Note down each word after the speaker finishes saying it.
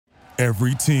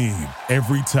Every team,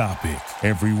 every topic,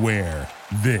 everywhere.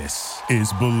 This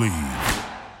is Believe.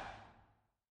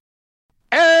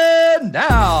 And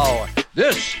now,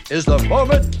 this is the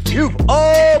moment you've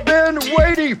all been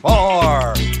waiting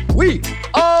for. We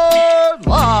are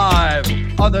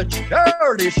live on the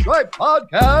Charity Stripe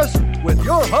Podcast with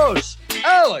your hosts,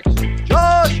 Alex,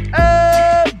 Josh,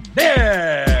 and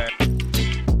Nick.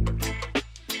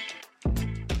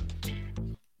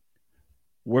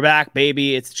 We're back,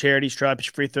 baby. It's Charity Stripe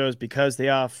free throws because they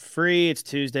are free. It's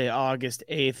Tuesday, August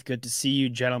 8th. Good to see you,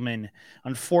 gentlemen.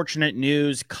 Unfortunate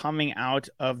news coming out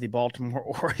of the Baltimore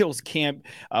Orioles camp.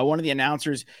 One of the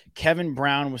announcers, Kevin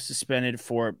Brown, was suspended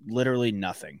for literally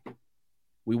nothing.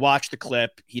 We watched the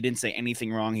clip. He didn't say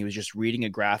anything wrong. He was just reading a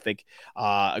graphic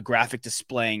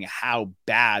displaying how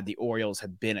bad the Orioles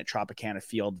have been at Tropicana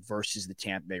Field versus the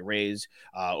Tampa Bay Rays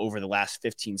over the last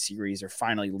 15 series. They're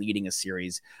finally leading a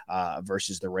series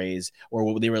versus the Rays,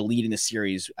 or they were leading the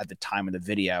series at the time of the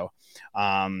video.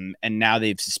 And now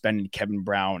they've suspended Kevin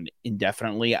Brown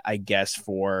indefinitely, I guess,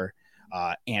 for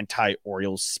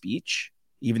anti-Orioles speech.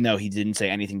 Even though he didn't say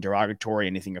anything derogatory,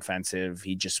 anything offensive,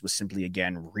 he just was simply,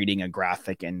 again, reading a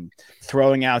graphic and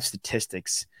throwing out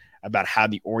statistics about how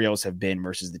the Orioles have been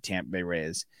versus the Tampa Bay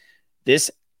Rays. This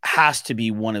has to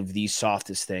be one of the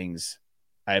softest things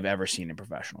I've ever seen in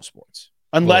professional sports.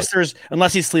 Unless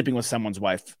he's sleeping with someone's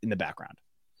wife in the background.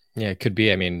 Yeah, it could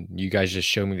be. I mean, you guys just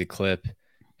showed me the clip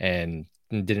and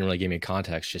didn't really give me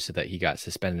context, just so that he got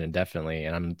suspended indefinitely.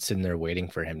 And I'm sitting there waiting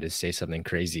for him to say something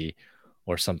crazy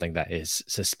or something that is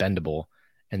suspendable,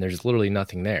 and there's literally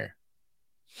nothing there.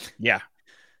 Yeah.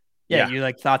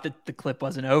 You thought that the clip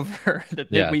wasn't over,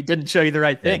 that we didn't show you the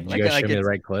right thing. You guys show me the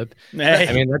right clip. Hey.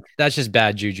 I mean, that's just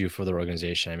bad juju for the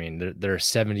organization. I mean, they're a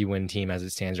 70-win team as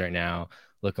it stands right now,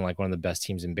 looking like one of the best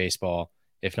teams in baseball,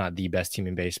 if not the best team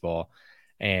in baseball.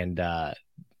 And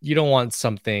you don't want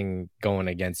something going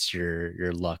against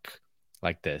your luck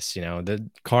like this. You know, the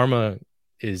karma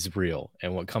is real,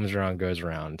 and what comes around goes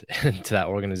around to that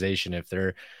organization. If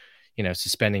they're,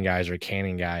 suspending guys or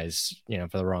canning guys,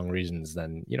 for the wrong reasons,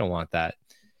 then you don't want that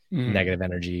negative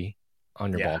energy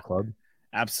on your ball club.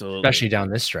 Absolutely. Especially down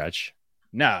this stretch.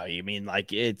 No, you mean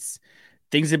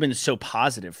things have been so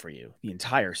positive for you the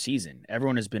entire season.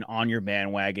 Everyone has been on your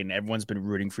bandwagon. Everyone's been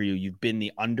rooting for you. You've been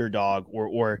the underdog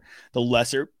or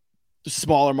the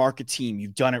smaller market team.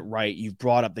 You've done it right. You've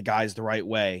brought up the guys the right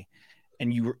way.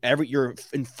 And you're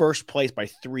in first place by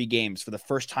 3 games for the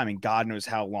first time in God knows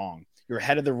how long. You're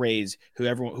ahead of the Rays, who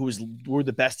were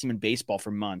the best team in baseball for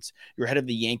months. You're ahead of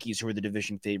the Yankees, who are the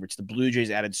division favorites. The Blue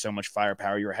Jays added so much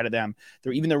firepower. You're ahead of them.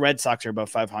 Even the Red Sox are above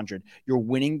 500. You're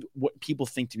winning what people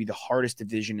think to be the hardest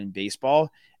division in baseball,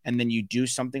 and then you do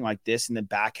something like this in the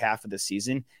back half of the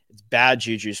season. It's bad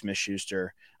juju,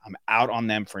 Smith-Schuster. I'm out on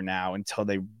them for now until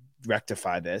they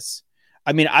rectify this.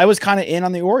 I mean, I was kind of in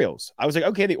on the Orioles. I was like,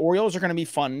 okay, the Orioles are going to be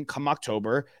fun come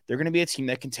October. They're going to be a team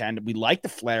that contend. We like the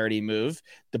Flaherty move.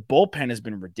 The bullpen has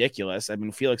been ridiculous. I've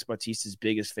been Felix Bautista's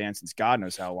biggest fan since God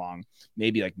knows how long,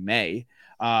 maybe like May,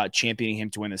 championing him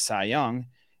to win the Cy Young.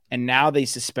 And now they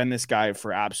suspend this guy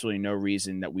for absolutely no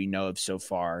reason that we know of so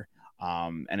far.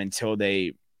 And until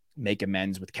they make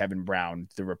amends with Kevin Brown,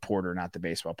 the reporter, not the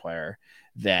baseball player,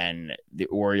 then the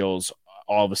Orioles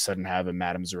all of a sudden have a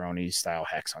Madame Zeroni style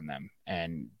hex on them,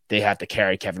 and they have to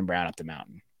carry Kevin Brown up the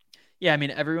mountain. Yeah. I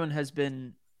mean, everyone has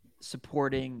been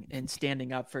supporting and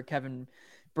standing up for Kevin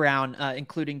Brown,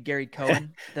 including Gary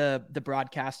Cohen, the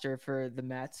broadcaster for the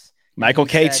Mets. Michael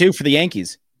K too for the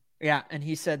Yankees. Yeah. And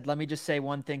he said, let me just say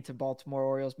one thing to Baltimore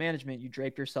Orioles management. You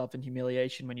draped yourself in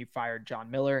humiliation when you fired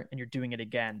John Miller, and you're doing it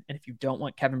again. And if you don't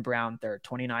want Kevin Brown, there are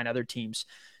 29 other teams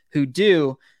who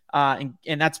do. And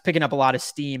that's picking up a lot of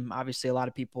steam. Obviously, a lot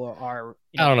of people are.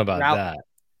 I don't know about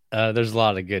that. There's a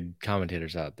lot of good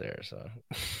commentators out there. So,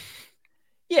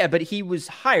 yeah, but he was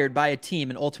hired by a team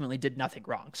and ultimately did nothing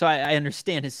wrong. So I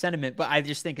understand his sentiment, but I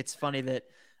just think it's funny that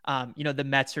the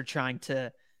Mets are trying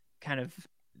to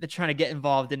they're trying to get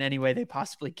involved in any way they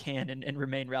possibly can and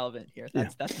remain relevant here.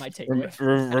 That's my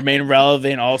takeaway. Remain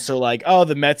relevant. Also,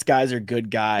 the Mets guys are good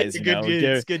guys. They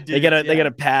get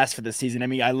a pass for the season. I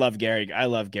mean, I love Gary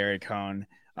Cohen,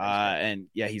 and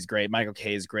yeah, he's great. Michael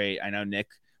K is great. I know Nick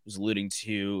was alluding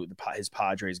to his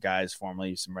Padres guys,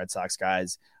 formerly some Red Sox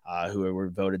guys, who were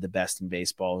voted the best in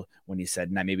baseball, when he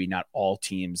said maybe not all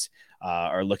teams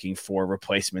are looking for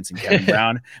replacements in Kevin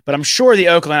Brown. But I'm sure the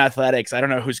Oakland Athletics, I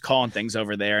don't know who's calling things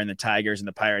over there, and the Tigers and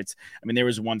the Pirates. I mean, there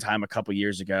was one time a couple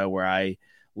years ago where I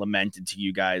lamented to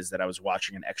you guys that I was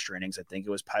watching an extra innings. I think it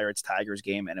was Pirates Tigers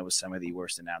game, and it was some of the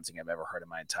worst announcing I've ever heard in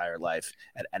my entire life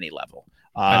at any level.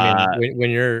 I mean, when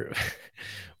you're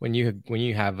when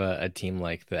you have a team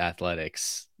like the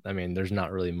Athletics, I mean, there's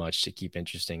not really much to keep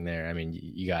interesting there. I mean,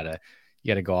 you gotta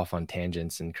go off on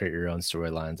tangents and create your own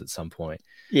storylines at some point.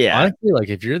 Yeah, honestly, like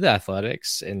if you're the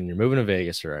Athletics and you're moving to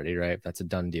Vegas already, right? That's a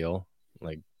done deal.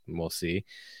 Like we'll see.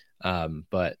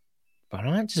 But why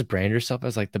don't just brand yourself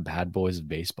as like the bad boys of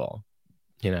baseball?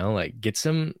 You know, like get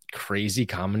some crazy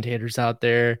commentators out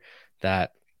there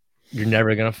that you're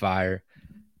never gonna fire,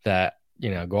 that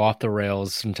go off the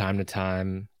rails from time to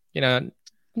time.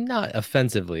 Not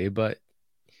offensively, but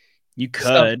you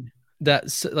could.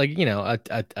 That's like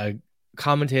a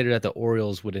commentator that the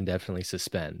Orioles would indefinitely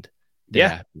suspend day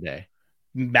after day.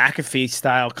 McAfee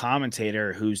style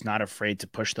commentator who's not afraid to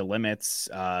push the limits,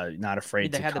 not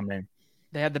afraid to come in.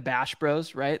 They had the Bash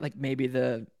Bros, right? Like maybe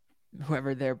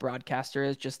whoever their broadcaster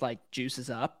is just like juices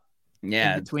up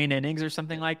in between innings or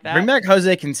something like that. Bring back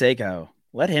Jose Canseco.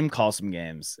 Let him call some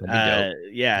games. Or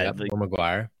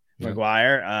McGuire.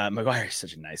 McGuire is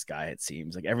such a nice guy. It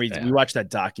seems like we watched that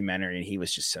documentary and he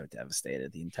was just so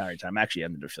devastated the entire time. Actually, I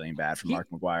ended up feeling bad for Mark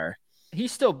McGuire.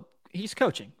 He's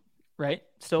coaching, right?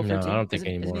 Still 15. No, I don't think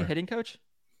anymore. Isn't he a hitting coach?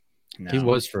 No. He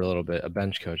was for a little bit, a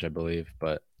bench coach, I believe.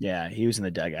 But yeah, he was in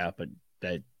the dugout, but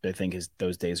I think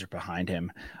those days are behind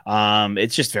him.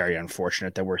 It's just very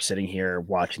unfortunate that we're sitting here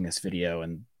watching this video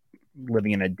and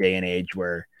living in a day and age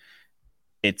where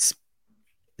it's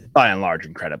by and large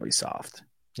incredibly soft.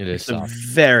 It's soft.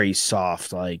 Very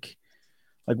soft. Like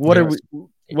what are we?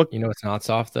 What it's not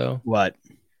soft though. What?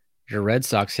 Your Red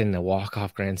Sox hitting a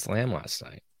walk-off grand slam last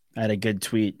night. I had a good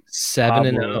tweet.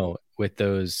 7-0 with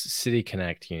those City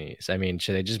Connect unis. I mean,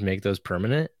 should they just make those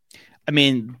permanent? I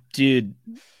mean, dude.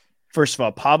 First of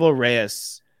all, Pablo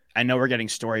Reyes. I know we're getting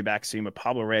Story back soon, but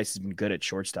Pablo Reyes has been good at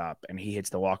shortstop, and he hits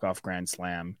the walk-off grand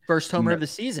slam. First homer of the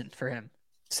season for him.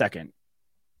 Second.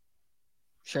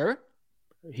 Sure.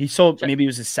 He stole. Maybe it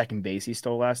was his second base he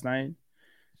stole last night.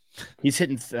 He's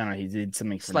hitting. I don't know. He did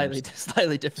something slightly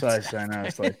different. I know.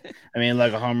 It's like, I mean,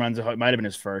 like a home run. It might have been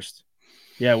his first.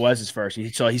 Yeah, it was his first. He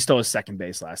stole his second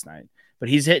base last night, but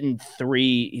he's hitting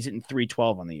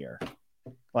 312 on the year.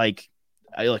 Like,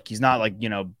 he's not like,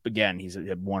 again, he's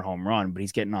had one home run, but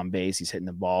he's getting on base. He's hitting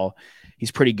the ball.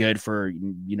 He's pretty good for,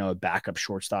 a backup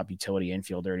shortstop utility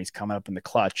infielder, and he's coming up in the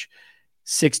clutch.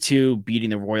 6-2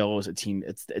 beating the Royals, a team.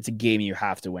 It's a game you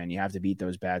have to win. You have to beat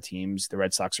those bad teams. The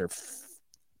Red Sox are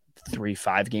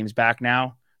 3-5 games back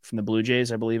now from the Blue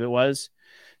Jays, I believe it was.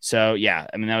 So yeah,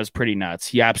 I mean, that was pretty nuts.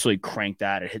 He absolutely cranked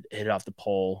that. It hit off the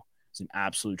pole. It was an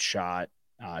absolute shot.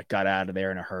 Got out of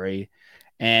there in a hurry.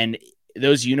 And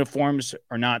those uniforms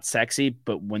are not sexy,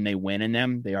 but when they win in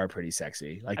them, they are pretty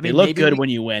sexy. Like, they look good when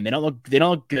you win. They don't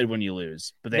look good when you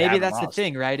lose. But maybe that's the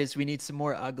thing, right? Is we need some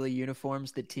more ugly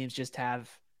uniforms that teams just have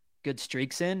good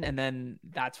streaks in, and then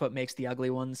that's what makes the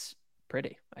ugly ones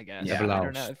pretty, I guess. Yeah, I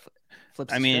don't know.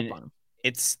 Flips on them.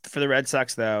 It's for the Red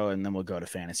Sox though, and then we'll go to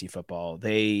fantasy football.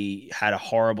 They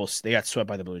got swept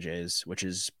by the Blue Jays, which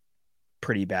is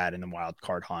pretty bad in the wild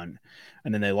card hunt.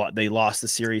 And then they lost the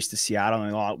series to Seattle,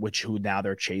 and who now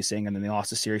they're chasing, and then they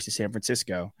lost the series to San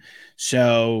Francisco.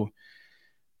 So,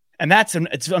 and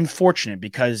it's unfortunate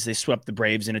because they swept the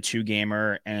Braves in a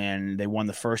 2-gamer, and they won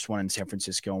the first one in San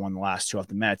Francisco and won the last 2 off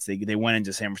the Mets. They went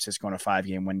into San Francisco on a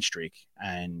 5-game win streak,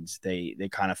 and they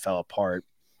kind of fell apart.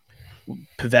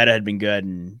 Pivetta had been good,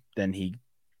 and then he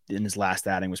in his last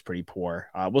outing was pretty poor.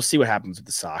 We'll see what happens with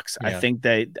the Sox. Yeah. I think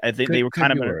they were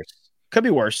kind of worse. Could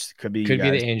be worse. Could be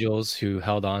the Angels who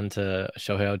held on to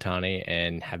Shohei Ohtani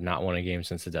and have not won a game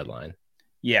since the deadline.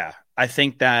 Yeah, I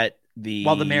think that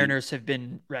while the Mariners have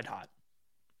been red hot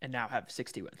and now have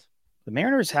 60 wins. The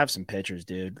Mariners have some pitchers,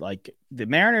 dude. Like, the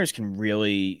Mariners can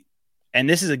really. And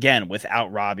this is, again,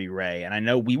 without Robbie Ray. And I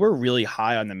know we were really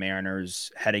high on the Mariners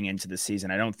heading into the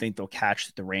season. I don't think they'll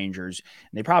catch the Rangers.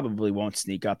 And they probably won't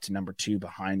sneak up to number 2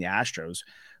 behind the Astros.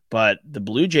 But the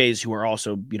Blue Jays, who are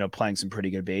also, playing some pretty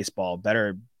good baseball,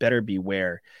 better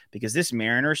beware. Because this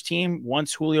Mariners team,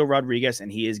 once Julio Rodriguez, and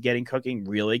he is getting cooking,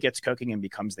 really gets cooking and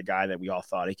becomes the guy that we all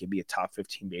thought he could be a top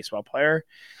 15 baseball player.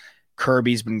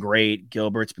 Kirby's been great.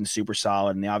 Gilbert's been super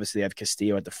solid. And they obviously have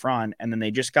Castillo at the front. And then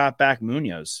they just got back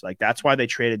Munoz. Like, that's why they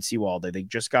traded Sewald. They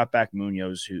just got back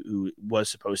Munoz, who was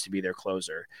supposed to be their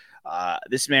closer.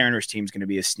 This Mariners team is going to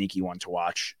be a sneaky one to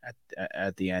watch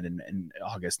at the end in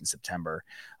August and September.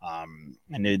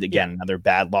 And again, another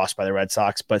bad loss by the Red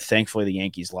Sox. But thankfully, the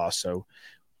Yankees lost. So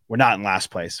we're not in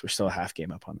last place. We're still a half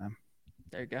game up on them.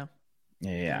 There you go. Yeah.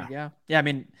 There you go. Yeah, I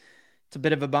mean, It's a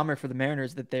bit of a bummer for the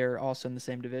Mariners that they're also in the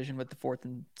same division with the 4th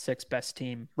and 6th best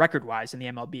team record-wise in the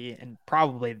MLB, and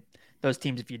probably those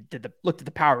teams, if you looked at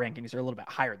the power rankings, are a little bit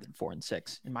higher than 4 and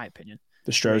 6, in my opinion.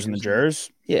 The Stros and the Jers?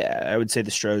 Yeah, I would say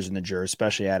the Stros and the Jers,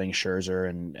 especially adding Scherzer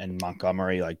and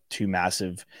Montgomery, like two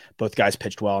massive. Both guys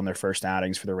pitched well in their first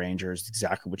outings for the Rangers.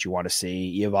 Exactly what you want to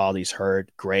see. Eovaldi's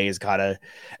hurt. Gray's got to,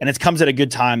 and it comes at a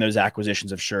good time. Those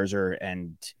acquisitions of Scherzer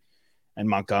and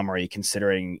Montgomery,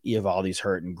 considering Eovaldi's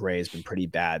hurt and Gray has been pretty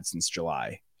bad since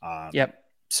July. Yep.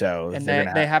 So and the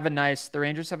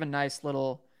Rangers have a nice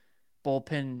little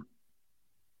bullpen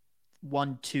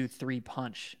 1-2-3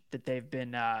 punch that they've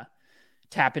been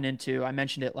tapping into. I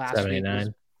mentioned it last week.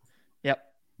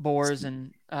 Yep. Boers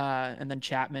and then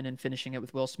Chapman, and finishing it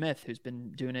with Will Smith, who's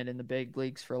been doing it in the big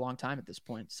leagues for a long time at this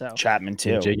point. So Chapman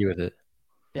too. Jiggy with it.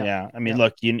 Yep. Yeah. I mean,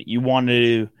 look, you wanted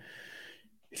to,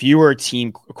 if you were a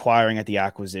team acquiring at the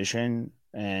acquisition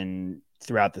and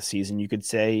throughout the season, you could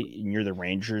say, and you're the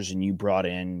Rangers and you brought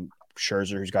in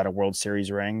Scherzer, who's got a World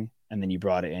Series ring, and then you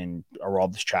brought in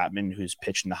Aroldis Chapman, who's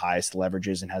pitching the highest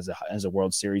leverages and has a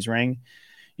World Series ring,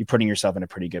 you're putting yourself in a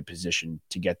pretty good position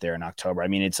to get there in October. I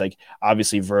mean, it's like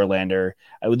obviously Verlander.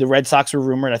 The Red Sox were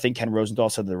rumored. I think Ken Rosenthal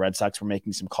said the Red Sox were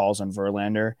making some calls on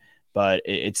Verlander, but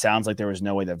it sounds like there was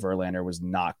no way that Verlander was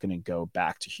not going to go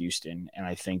back to Houston. And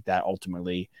I think that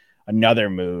ultimately another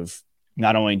move.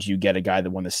 Not only do you get a guy that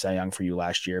won the Cy Young for you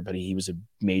last year, but he was a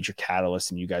major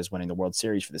catalyst in you guys winning the World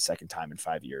Series for the second time in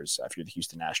 5 years after the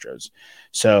Houston Astros.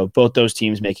 So both those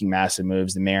teams making massive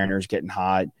moves. The Mariners getting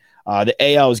hot. The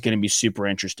AL is going to be super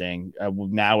interesting.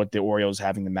 Now with the Orioles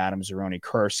having the Madame Zeroni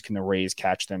curse, can the Rays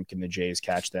catch them? Can the Jays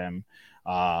catch them?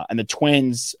 And the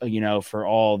Twins, for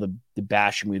all the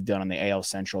bashing we've done on the AL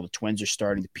Central, the Twins are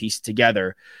starting to piece it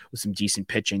together with some decent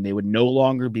pitching. They would no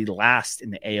longer be last in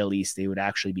the AL East. They would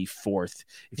actually be fourth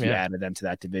if you added them to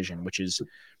that division, which is,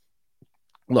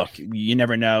 look, you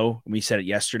never know. We said it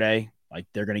yesterday, like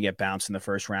they're going to get bounced in the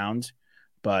first round,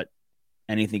 but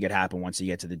anything could happen once you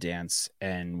get to the dance.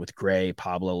 And with Gray,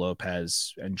 Pablo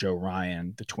Lopez, and Joe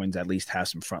Ryan, the Twins at least have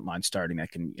some frontline starting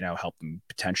that can, help them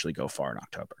potentially go far in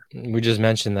October. We just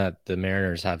mentioned that the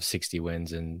Mariners have 60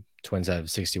 wins and Twins have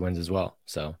 60 wins as well.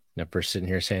 So never sitting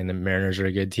here saying the Mariners are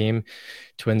a good team.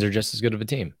 Twins are just as good of a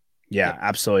team. Yeah,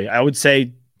 absolutely. I would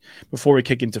say before we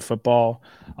kick into football,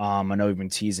 I know we've been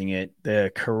teasing it,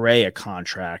 the Correa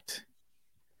contract.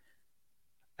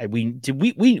 Were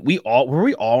we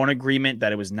all in agreement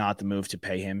that it was not the move to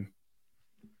pay him?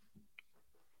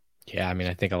 Yeah, I mean,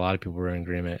 I think a lot of people were in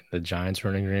agreement. The Giants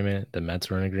were in agreement. The Mets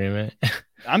were in agreement.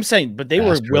 I'm saying, but they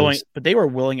were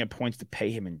willing at points to pay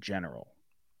him in general.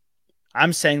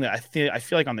 I'm saying that I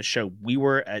feel like on the show we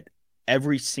were at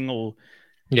every single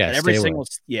at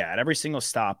every single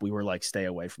stop we were like, stay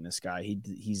away from this guy.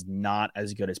 He's not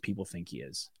as good as people think he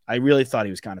is. I really thought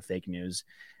he was kind of fake news.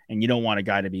 And you don't want a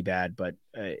guy to be bad, but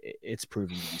it's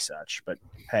proven to be such. But,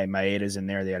 hey, Maeda's in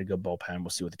there. They had a good bullpen. We'll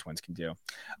see what the Twins can do.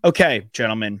 Okay,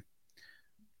 gentlemen.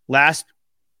 I'm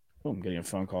getting a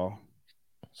phone call.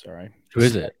 Sorry. Who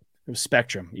is it? It was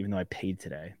Spectrum, even though I paid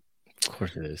today. Of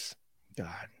course it is.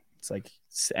 God. It's like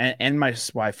 – and my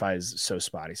Wi-Fi is so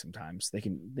spotty sometimes. They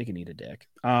can eat a dick.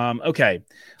 Okay.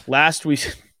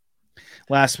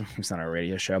 It's not our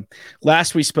radio show.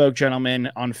 Last we spoke, gentlemen,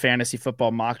 on fantasy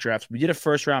football mock drafts. We did a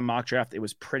first round mock draft. It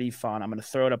was pretty fun. I'm going to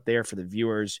throw it up there for the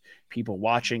viewers, people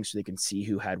watching, so they can see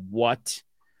who had what.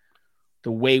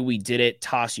 The way we did it,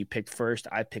 Toss, you picked first.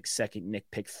 I picked second. Nick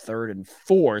picked third and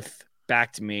fourth.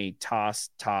 Back to me. Toss,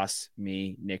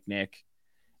 me, Nick.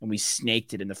 And we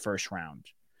snaked it in the first round.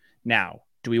 Now,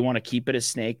 do we want to keep it a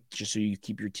snake just so you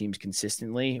keep your teams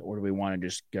consistently, or do we want to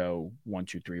just go 1,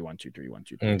 2, 3, 1, 2, 3, 1,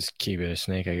 2, 3? Let's keep it a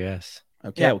snake, I guess.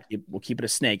 Okay, yeah. We'll keep it a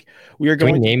snake.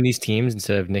 Can we name these teams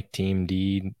instead of Nick Team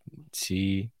D,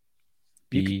 C,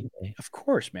 B? Of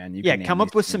course, man. Come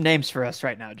up with some names for us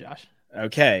right now, Josh.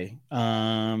 Okay.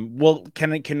 Well,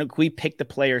 can we pick the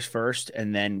players first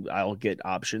and then I'll get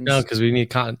options? No, because we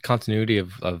need continuity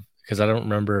of because I don't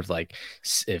remember if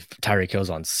Tyreek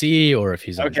Hill's on C or if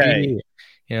he's on D.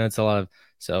 It's a lot of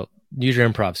so use your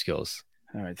improv skills.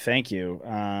 All right, thank you,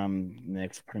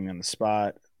 Nick, for putting me on the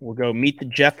spot. We'll go meet the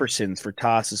Jeffersons for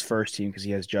Toss's first team because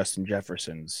he has Justin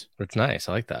Jeffersons. That's nice.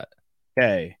 I like that.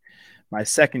 Okay, my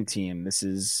second team. This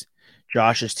is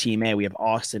Josh's team A. We have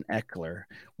Austin Eckler.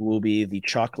 We will be the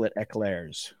Chocolate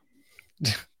Eclairs.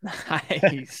 Nice.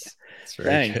 Thanks.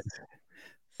 Good.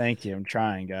 Thank you. I'm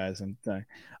trying, guys. I'm going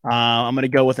to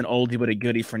go with an oldie but a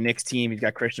goodie for Nick's team. He's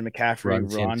got Christian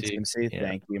McCaffrey. Ron CMC. Yeah.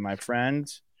 Thank you, my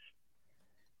friend.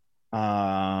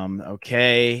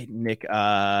 Okay, Nick. 2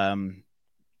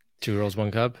 Girls, 1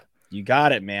 Cup. You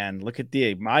got it, man. Look at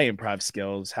my improv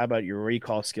skills. How about your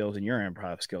recall skills and your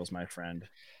improv skills, my friend?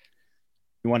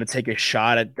 You want to take a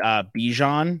shot at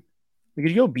Bijan? We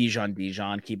could go Bijan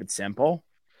Dijon. Keep it simple.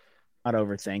 Not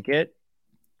overthink it.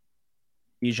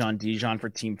 Bijan Dijon for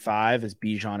Team 5, as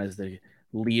Bijan is the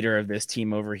leader of this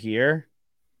team over here.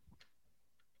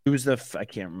 Who's I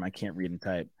can't read and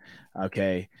type.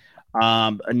 Okay.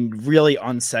 A really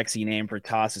unsexy name for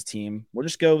Toss's team. We'll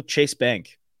just go Chase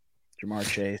Bank. Jamar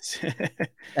Chase.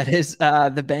 That is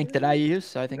the bank that I use,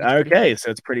 so I think it's okay,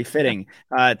 so it's pretty fitting.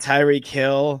 Tyreek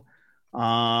Hill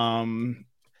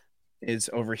is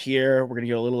over here. We're gonna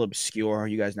go a little obscure.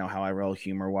 You guys know how I roll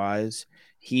humor wise.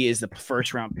 He is the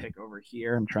first round pick over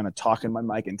here. I'm trying to talk in my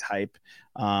mic and type.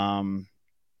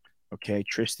 Okay,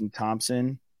 Tristan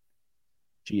Thompson,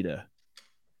 Cheetah.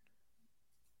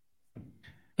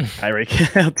 Tyreek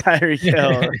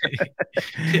Hill.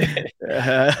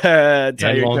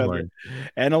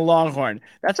 And a Longhorn.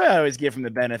 That's why I always give him the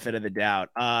benefit of the doubt.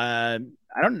 I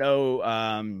don't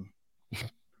know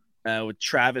with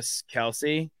Travis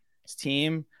Kelce's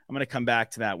team. I'm going to come back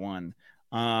to that one.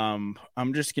 I'm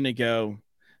just going to go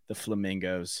the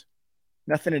Flamingos.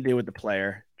 Nothing to do with the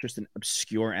player, just an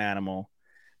obscure animal.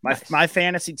 My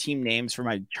fantasy team names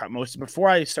for before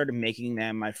I started making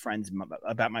them my friends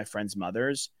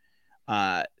mothers.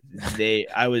 I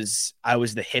was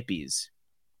the hippies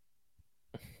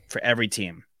for every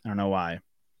team. I don't know why.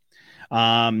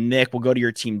 Nick, we'll go to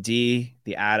your team D,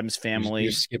 the Adams family.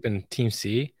 You're skipping team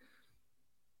C.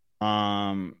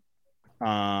 Because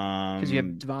you have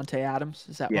Devontae Adams.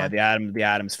 Is that why? The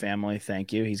Adams family.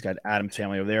 Thank you. He's got Adams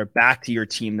family over there. Back to your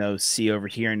team though. C over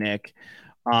here, Nick.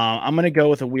 I'm gonna go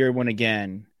with a weird one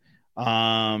again.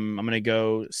 I'm gonna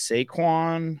go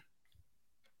Saquon,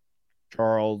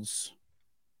 Charles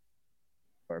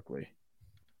Barkley.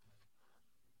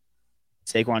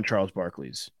 Saquon Charles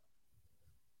Barkley's.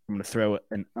 I'm gonna throw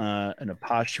an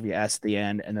apostrophe S at the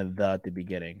end and a the at the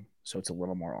beginning, so it's a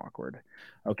little more awkward.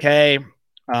 Okay.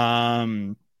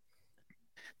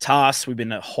 Toss. We've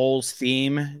been a holes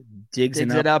theme. Digs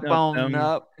it up them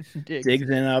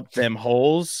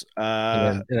holes.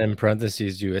 And then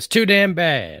parentheses, it's too damn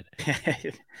bad.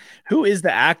 Who is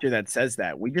the actor that says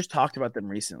that? We just talked about them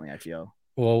recently, I feel.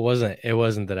 Well, it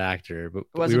wasn't that actor, but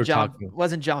wasn't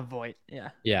John Voight.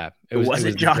 Yeah. It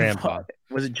wasn't John Voight.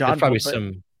 Was it John? Probably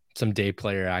some day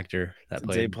player actor that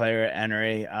played. Day player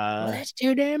Henry. That's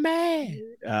too damn bad.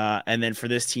 And then for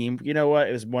this team, you know what?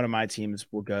 It was one of my teams.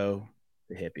 We'll go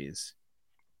the hippies.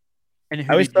 And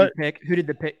who did you pick? Who did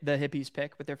the hippies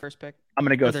pick with their first pick? I'm going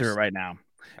to go through it right now.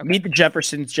 Okay. Meet the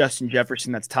Jeffersons, Justin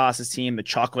Jefferson. That's Toss's team. The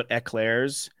Chocolate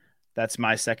Eclairs. That's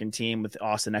my second team with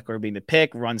Austin Eckler being the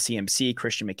pick. Run CMC,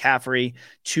 Christian McCaffrey.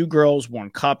 2 girls,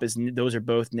 1 cup. Those are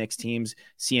both Nick's teams.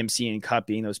 CMC and Cup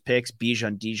being those picks.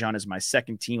 Bijan Dijon is my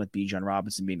second team with Bijan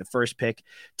Robinson being the first pick.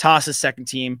 Toss's second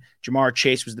team. Jamar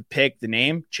Chase was the pick. The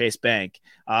name, Chase Bank.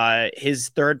 His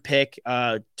third pick,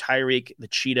 Tyreek the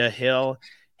Cheetah Hill.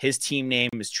 His team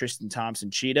name is Tristan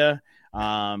Thompson Cheetah.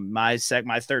 My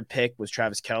third pick was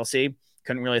Travis Kelce.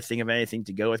 Couldn't really think of anything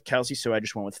to go with Kelce, so I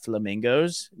just went with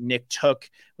Flamingos. Nick took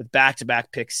with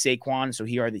back-to-back picks Saquon, so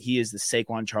he is the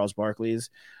Saquon Charles Barkley's.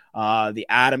 The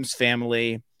Adams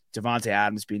family, Devontae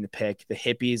Adams being the pick. The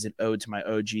hippies, an ode to my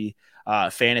OG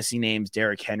fantasy names,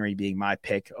 Derrick Henry being my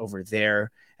pick over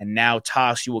there. And now,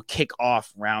 Toss, you will kick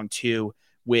off round 2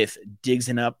 with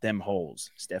Digsing Up Them Holes,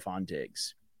 Stephon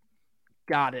Diggs.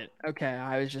 Got it. Okay,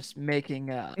 I was just making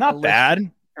not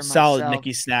bad. Solid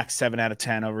Nicky Snack 7 out of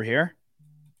 10 over here.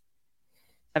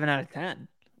 7 out of 10.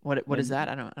 What is that?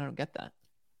 I don't get that.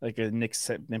 Like a Nick's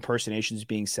impersonations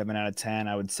being 7 out of 10.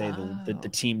 I would say the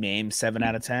team name 7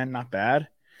 out of 10. Not bad.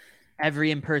 Every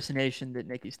impersonation that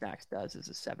Nicky Snacks does is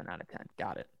a 7 out of 10.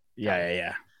 Got it.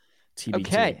 Yeah. TBT.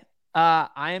 Okay.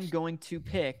 I am going to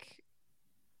pick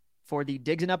for the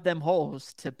Digsing Up Them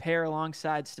Holes to pair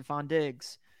alongside Stephon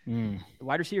Diggs, the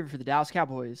wide receiver for the Dallas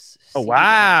Cowboys. Oh,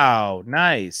 wow.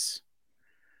 Nice.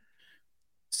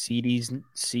 CD's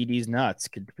nuts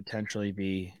could potentially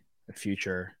be a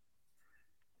future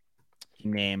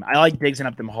name. I like Digsing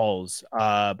Up Them Holes,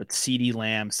 but CD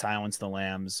Lamb, Silence the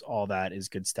Lambs, all that is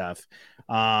good stuff.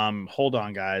 Hold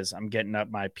on, guys. I'm getting up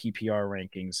my PPR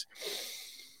rankings.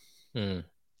 So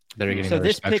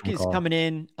this pick is coming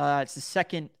in. It's the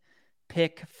second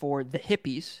pick for the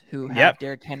hippies who have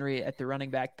Derrick Henry at the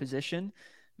running back position.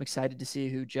 I'm excited to see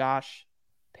who Josh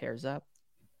pairs up.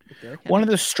 One of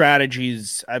the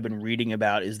strategies I've been reading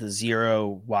about is the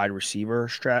zero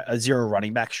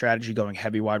running back strategy, going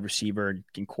heavy wide receiver,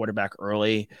 getting quarterback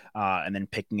early, and then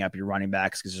picking up your running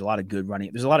backs because there's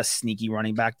a lot of sneaky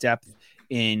running back depth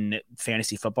in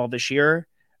fantasy football this year.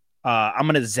 I'm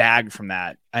going to zag from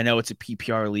that. I know it's a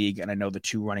PPR league, and I know the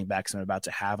two running backs I'm about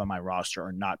to have on my roster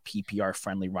are not PPR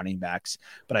friendly running backs,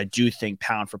 but I do think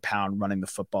pound for pound running the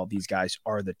football, these guys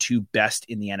are the two best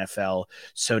in the NFL.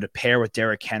 So to pair with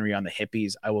Derrick Henry on the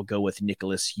hippies, I will go with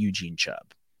Nicholas Eugene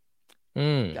Chubb.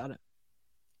 Got it.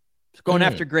 So going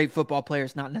after great football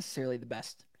players, not necessarily the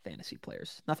best fantasy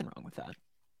players. Nothing wrong with that.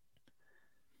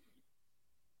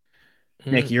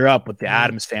 Nick, you're up with the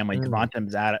Adams family.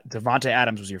 Devontae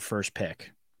Adams was your first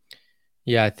pick.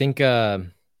 Yeah, I think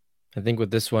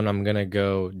with this one I'm gonna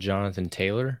go Jonathan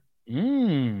Taylor.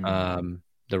 The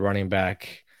running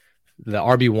back, the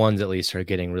RB1s at least are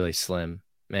getting really slim,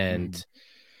 and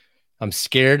I'm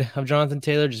scared of Jonathan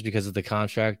Taylor just because of the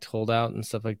contract holdout and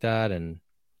stuff like that, and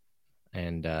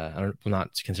I'm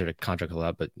not considered a contract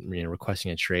holdout, but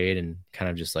requesting a trade and kind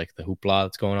of just like the hoopla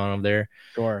that's going on over there.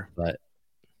 Sure, but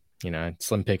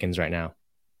slim pickings right now.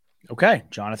 Okay,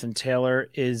 Jonathan Taylor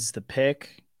is the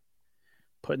pick.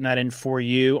 Putting that in for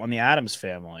you on the Adams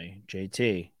family,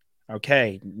 JT.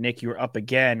 Okay, Nick, you're up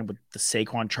again with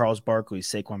the Charles Barkley.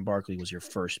 Saquon Barkley was your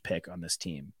first pick on this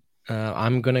team.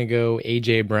 I'm going to go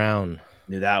A.J. Brown.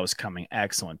 Knew that was coming.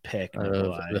 Excellent pick. Of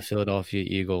the Philadelphia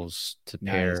Eagles to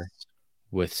pair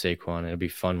with Saquon. It'll be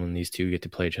fun when these two get to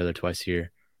play each other twice a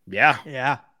year. Yeah.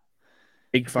 Yeah.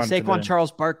 Big fun. Saquon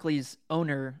Charles Barkley's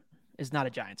owner is not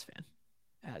a Giants fan,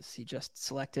 as he just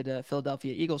selected a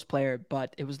Philadelphia Eagles player,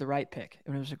 but it was the right pick.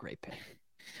 It was a great pick.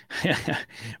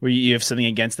 Were you have something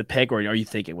against the pick, or you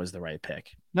think it was the right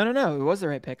pick? No. It was the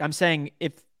right pick. I'm saying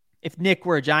if Nick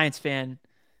were a Giants fan,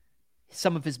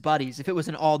 some of his buddies, if it was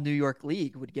an all New York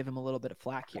league, would give him a little bit of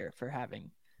flack here for having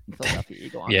Philadelphia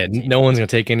Eagle on. Yeah, no one's gonna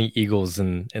take any Eagles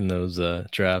in those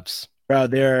drafts. Bro,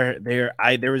 there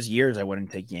was years I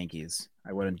wouldn't take Yankees.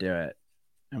 I wouldn't do it.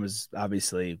 It was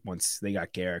obviously once they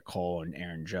got Garrett Cole and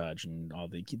Aaron Judge and all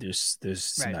the there's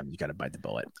sometimes you got to bite the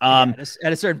bullet. At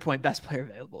a certain point, best player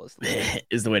available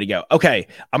is the way to go. Okay,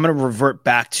 I'm gonna revert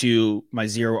back to my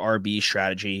zero RB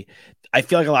strategy. I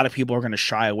feel like a lot of people are going to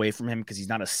shy away from him because he's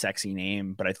not a sexy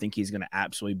name, but I think he's going to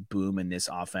absolutely boom in this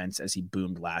offense as he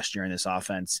boomed last year in this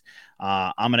offense.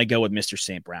 I'm going to go with Mr.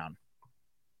 St. Brown.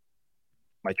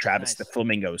 My Travis, the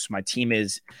Flamingos. My team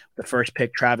is the first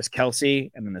pick, Travis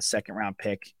Kelce, and then the second round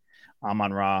pick,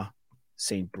 Amon-Ra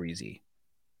St. Breezy.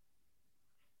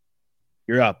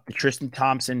 You're up. The Tristan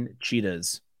Thompson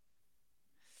Cheetahs.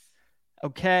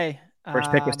 Okay.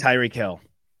 First pick was Tyreek Hill.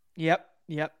 Yep.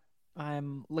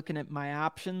 I'm looking at my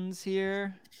options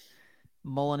here,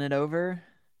 mulling it over.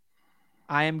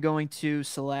 I am going to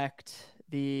select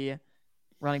the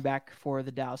running back for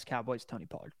the Dallas Cowboys, Tony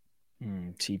Pollard.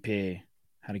 TP.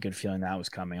 Had a good feeling that was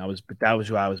coming. That was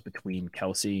who I was between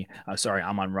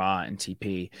Amon-Ra and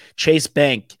TP. Chase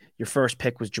Bank, your first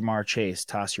pick was Jamar Chase.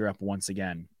 Toss, you're up once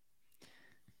again.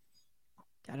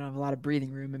 I don't have a lot of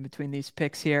breathing room in between these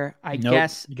picks here. I Nope,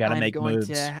 guess you gotta make moves.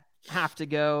 To have to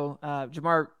go.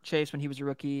 Jamar Chase, when he was a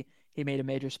rookie, he made a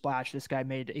major splash. This guy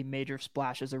made a major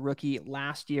splash as a rookie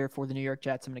last year for the New York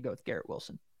Jets. I'm going to go with Garrett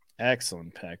Wilson.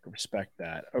 Excellent pick. Respect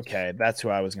that. Okay, that's who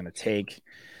I was going to take.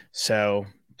 So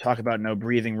talk about no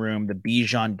breathing room. The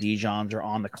Dijons are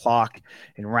on the clock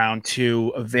in round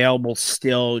 2, available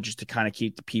still just to kind of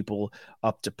keep the people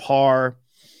up to par.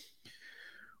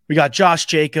 We got Josh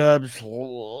Jacobs,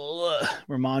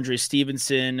 Ramondre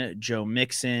Stevenson, Joe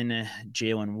Mixon,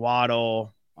 Jalen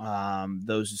Waddle.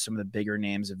 Those are some of the bigger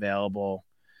names available.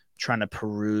 Trying to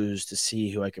peruse to see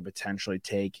who I could potentially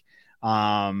take.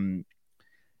 In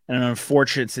an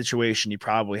unfortunate situation, you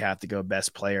probably have to go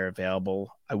best player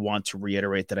available. I want to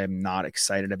reiterate that I'm not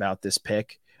excited about this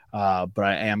pick, but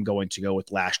I am going to go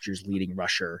with last year's leading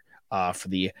rusher for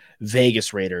the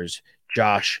Vegas Raiders,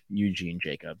 Josh Eugene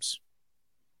Jacobs.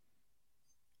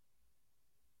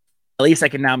 At least I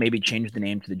can now maybe change the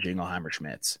name to the Jingleheimer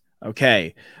Schmitz.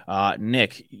 Okay,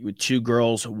 Nick, with 2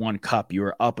 girls, 1 cup. You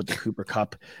were up with the Cooper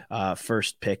Cup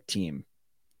first pick team.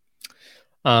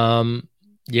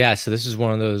 Yeah, so this is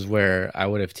one of those where I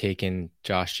would have taken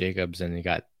Josh Jacobs and he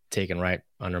got taken right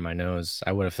under my nose.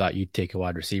 I would have thought you'd take a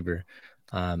wide receiver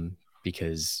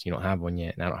because you don't have one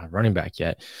yet and I don't have running back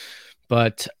yet.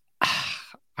 But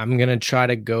I'm going to try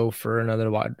to go for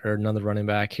another running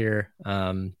back here.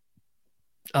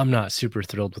 I'm not super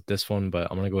thrilled with this one, but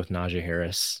I'm going to go with Najee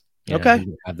Harris. Okay.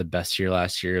 He had the best year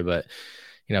last year, but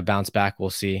bounce back. We'll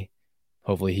see.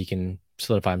 Hopefully he can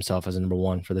solidify himself as a number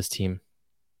 1 for this team.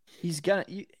 He's gonna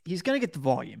get the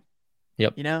volume.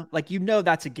 Yep.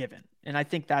 That's a given. And I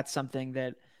think that's something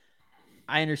that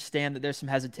I understand that there's some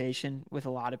hesitation with a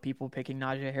lot of people picking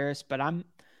Najee Harris, but I'm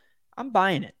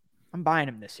buying it. I'm buying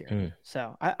him this year. Mm.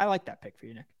 So I like that pick for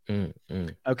you, Nick.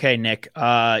 Okay, Nick,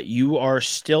 you are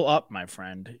still up, my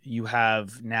friend. You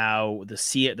have now the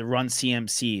run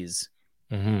CMCs.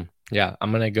 Mm-hmm. Yeah,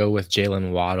 I'm gonna go with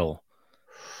Jalen Waddle,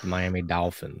 the Miami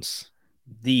Dolphins.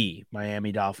 The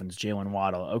Miami Dolphins, Jalen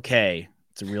Waddle. Okay,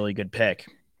 it's a really good pick.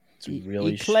 It's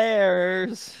really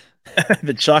eclairs.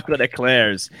 The chocolate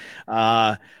eclairs.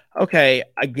 Okay,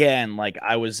 again, like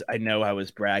I know I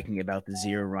was bragging about the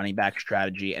zero running back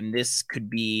strategy, and this could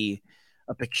be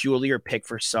a peculiar pick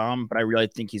for some, but I really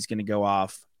think he's going to go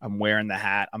off. I'm wearing the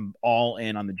hat. I'm all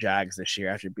in on the Jags this year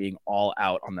after being all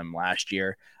out on them last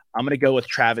year. I'm going to go with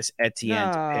Travis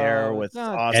Etienne to pair with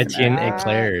Austin Etienne Eckler.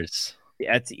 Eclairs. The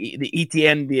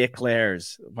Etienne the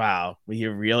Eclairs. Wow,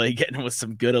 you're really getting with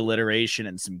some good alliteration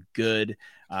and some good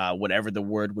whatever the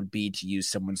word would be to use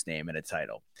someone's name in a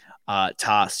title.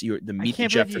 Toss, you're the Meet the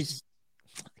Jefferson.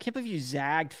 I can't believe you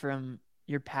zagged from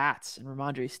your Pats and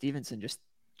Ramondre Stevenson just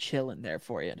chilling there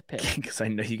for you to pick. Because I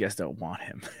know you guys don't want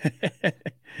him.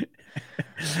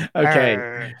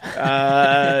 Okay.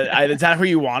 Is that who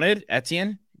you wanted,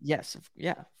 Etienne? Yes.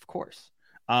 Yeah, of course.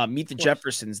 Meet the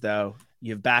Jeffersons, though.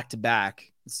 You have back to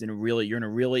back. You're in a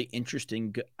really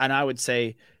interesting, and I would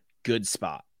say, good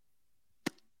spot.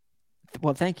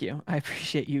 Well, thank you. I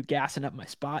appreciate you gassing up my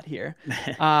spot here.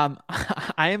 I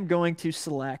am going to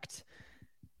select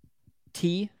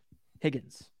T.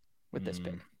 Higgins with this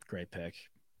pick. Great pick.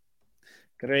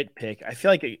 Great pick. I feel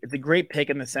like it's a great pick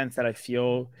in the sense that I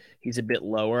feel he's a bit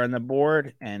lower on the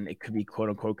board and it could be quote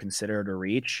unquote considered a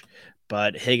reach,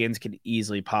 but Higgins could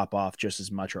easily pop off just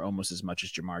as much or almost as much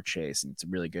as Jamar Chase. And it's a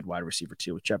really good wide receiver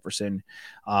too with Jefferson.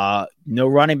 No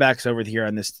running backs over here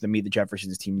on the Meet the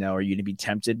Jeffersons team. Now, are you going to be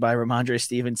tempted by Ramondre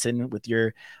Stevenson with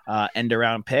your end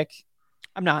around pick?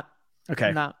 I'm not. Okay.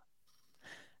 I'm not.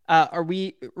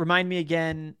 Remind me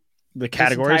again, the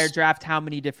categories? This entire draft, how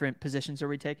many different positions are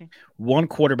we taking? 1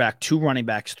 quarterback, 2 running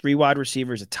backs, 3 wide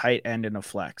receivers, a tight end, and a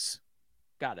flex.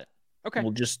 Got it. Okay.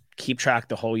 We'll just keep track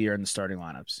the whole year in the starting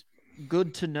lineups.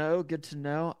 Good to know. Good to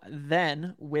know.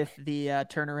 Then with the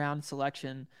turnaround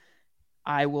selection,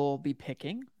 I will be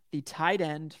picking the tight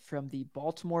end from the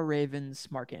Baltimore Ravens,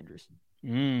 Mark Andrews.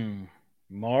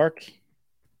 Mark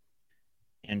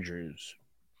Andrews.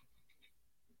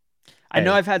 I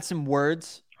know I've had some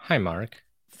words. Hi, Mark.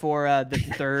 For the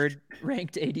third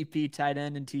ranked ADP tight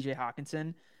end in TJ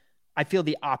Hawkinson. I feel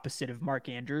the opposite of Mark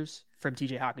Andrews from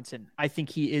TJ Hawkinson. I think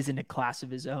he is in a class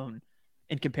of his own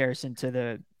in comparison to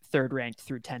the 3rd ranked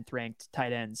through 10th ranked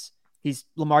tight ends. He's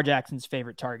Lamar Jackson's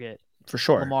favorite target. For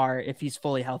sure. Lamar, if he's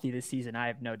fully healthy this season, I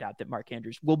have no doubt that Mark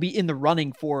Andrews will be in the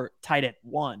running for tight end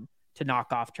 1 to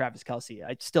knock off Travis Kelce.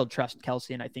 I still trust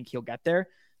Kelce, and I think he'll get there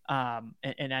and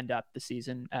end up the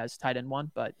season as tight end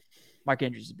 1, but Mark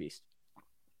Andrews is a beast.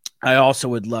 I also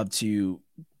would love to,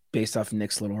 based off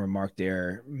Nick's little remark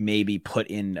there, maybe put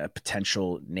in a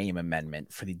potential name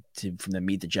amendment from the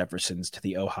Meet the Jeffersons to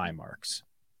the Oh Hi Marks.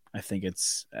 I think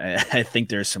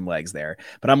there's some legs there,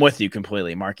 but I'm with you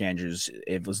completely. Mark Andrews,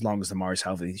 as long as Lamar's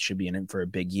healthy, he should be in it for a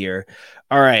big year.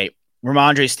 All right.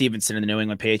 Ramondre Stevenson and the New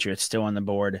England Patriots still on the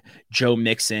board. Joe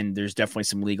Mixon, there's definitely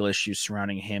some legal issues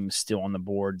surrounding him still on the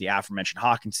board. The aforementioned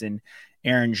Hawkinson,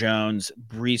 Aaron Jones,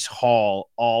 Breece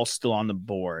Hall, all still on the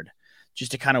board.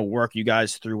 Just to kind of work you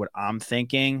guys through what I'm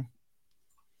thinking.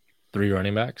 3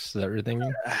 running backs? Is that what you're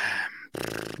thinking?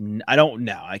 I don't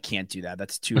know. I can't do that.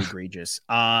 That's too egregious.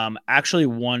 Actually,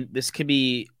 this could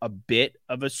be a bit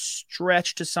of a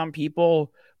stretch to some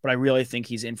people, but I really think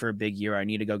he's in for a big year. I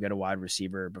need to go get a wide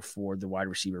receiver before the wide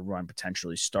receiver run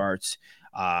potentially starts.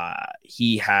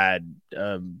 He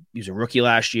was a rookie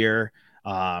last year.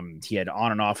 He had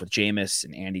on and off with Jameis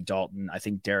and Andy Dalton. I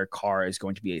think Derek Carr is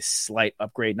going to be a slight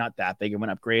upgrade, not that big of an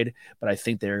upgrade, but I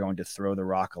think they're going to throw the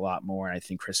rock a lot more. And I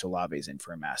think Chris Olave is in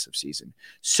for a massive season.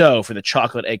 So for the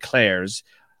chocolate eclairs,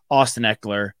 Austin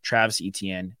Eckler, Travis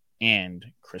Etienne, and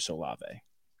Chris Olave.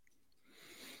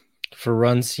 For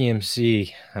run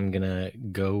CMC, I'm going to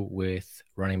go with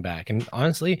running back. And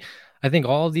honestly, I think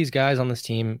all of these guys on this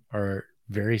team are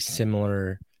very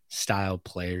similar style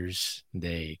players.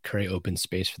 They create open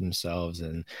space for themselves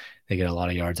and they get a lot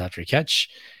of yards after a catch.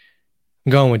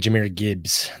 I'm going with Jahmyr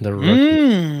Gibbs, the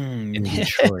rookie in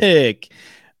Detroit.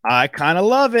 I kind of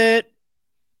love it.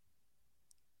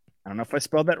 I don't know if I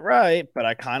spelled that right, but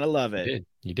I kind of love it.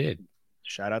 You did.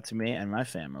 Shout out to me and my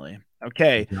family.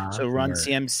 Okay, so run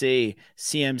CMC,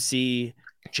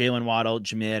 Jalen Waddle,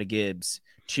 Jahmyr Gibbs.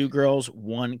 2 girls,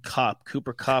 1 cup.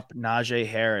 Cooper Kupp, Najee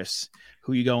Harris.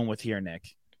 Who you going with here,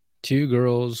 Nick? 2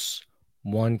 girls,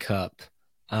 1 cup.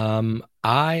 I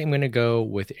am going to go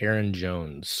with Aaron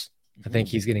Jones I think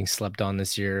he's getting slept on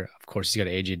this year. Of course, he's got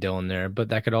AJ Dillon there, but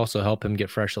that could also help him get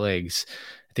fresh legs.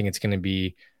 I think it's going to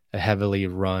be a heavily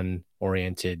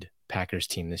run-oriented Packers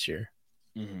team this year.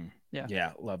 Mm-hmm. Yeah.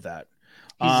 Yeah, love that.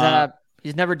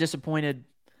 He's never disappointed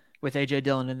with AJ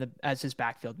Dillon as his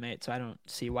backfield mate, so I don't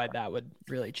see why that would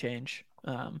really change.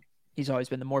 He's always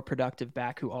been the more productive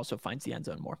back who also finds the end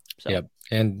zone more. So. Yep.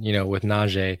 And, with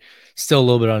Najee, still a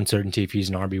little bit of uncertainty if he's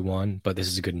an RB1, but this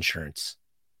is good insurance.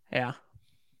 Yeah.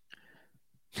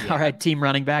 All right, team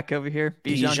running back over here.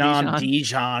 Dijon.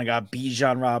 I got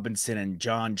Bijan Robinson and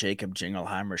John Jacob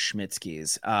Jingleheimer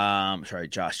Schmitzkes.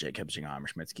 Josh Jacob Jingleheimer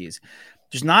Schmitzkes.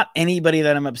 There's not anybody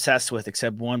that I'm obsessed with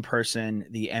except one person,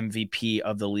 the MVP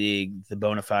of the league, the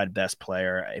bona fide best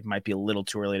player. It might be a little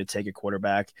too early to take a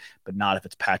quarterback, but not if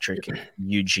it's Patrick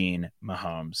Eugene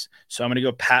Mahomes. So I'm going to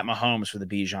go Pat Mahomes for the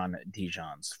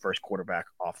Dijons, first quarterback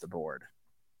off the board.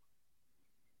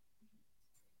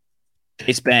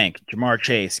 Chase Bank, Jamar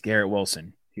Chase, Garrett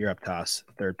Wilson. You're up, Toss.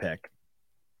 Third pick.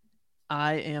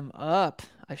 I am up.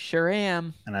 I sure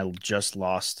am. And I just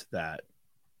lost that.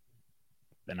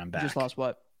 Then I'm back. Just lost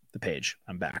what? The page.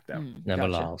 I'm back, though. Never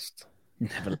lost.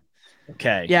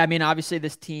 Okay. Yeah, I mean, obviously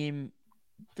this team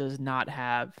does not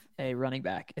have a running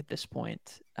back at this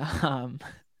point. I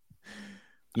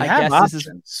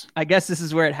guess this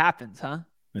is where it happens, huh?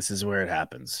 This is where it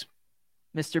happens.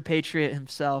 Mr. Patriot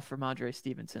himself, Ramondre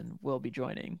Stevenson, will be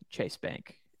joining Chase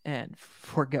Bank and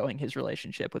foregoing his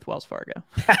relationship with Wells Fargo.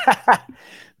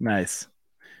 Nice.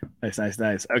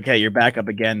 Okay, you're back up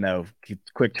again, though.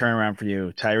 Quick turnaround for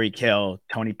you. Tyreek Hill,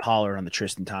 Tony Pollard on the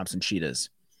Tristan Thompson Cheetahs.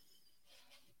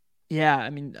 Yeah,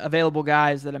 I mean, available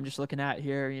guys that I'm just looking at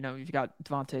here. You've got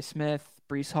Devontae Smith,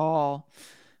 Breece Hall.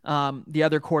 The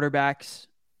other quarterbacks,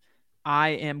 I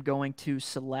am going to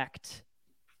select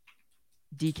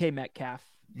DK Metcalf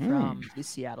from the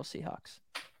Seattle Seahawks.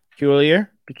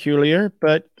 Peculiar,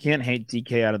 but can't hate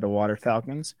DK out of the Water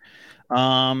Falcons.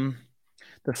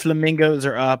 The Flamingos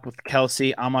are up with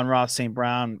Kelsey, Amon-Ra St.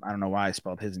 Brown. I don't know why I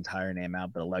spelled his entire name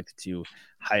out, but elected to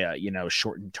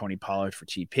shorten Tony Pollard for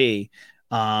TP.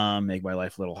 Make my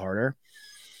life a little harder.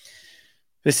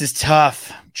 This is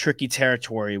tough, tricky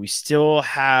territory. We still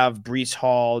have Breece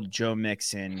Hall, Joe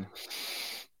Mixon.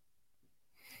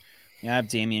 I have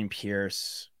Damian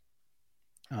Pierce.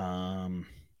 I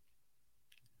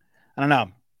don't know.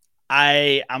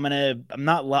 I'm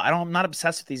not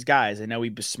obsessed with these guys. I know we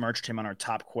besmirched him on our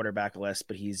top quarterback list,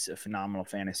 but he's a phenomenal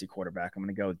fantasy quarterback. I'm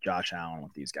gonna go with Josh Allen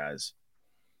with these guys.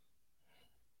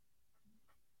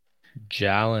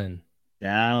 Jalen,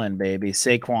 baby.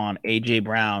 Saquon, AJ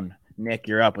Brown. Nick,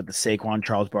 you're up with the Saquon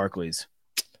Charles Barkley's.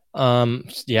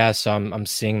 Yeah, so I'm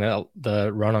seeing that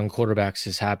the run on quarterbacks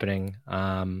is happening.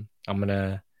 I'm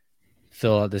gonna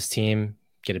fill out this team,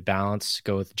 get it balanced,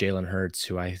 go with Jalen Hurts,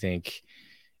 who I think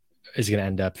is going to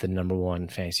end up the number one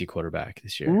fantasy quarterback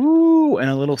this year. Ooh, and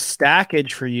a little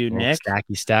stackage for you, Nick.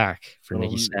 Stacky stack for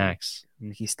Nicky Snacks.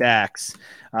 Nicky Stacks.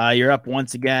 You're up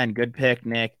once again. Good pick,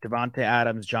 Nick. Devontae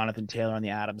Adams, Jonathan Taylor on the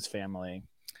Adams family.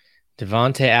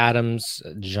 Devontae Adams,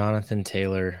 Jonathan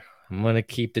Taylor. I'm going to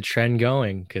keep the trend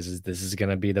going because this is going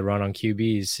to be the run on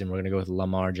QBs, and we're going to go with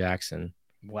Lamar Jackson.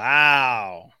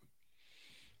 Wow.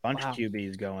 Bunch of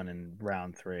QBs going in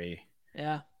round 3.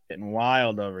 Yeah. Getting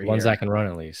wild over here. Ones that can run,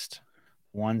 at least.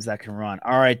 Ones that can run.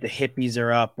 All right, the hippies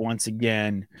are up once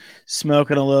again.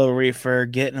 Smoking a little reefer,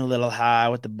 getting a little high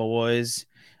with the boys.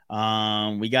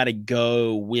 We got to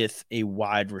go with a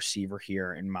wide receiver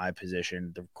here in my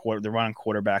position. The run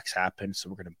quarterbacks happen, so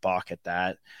we're going to balk at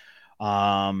that.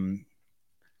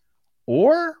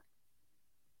 Or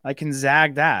I can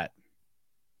zag that.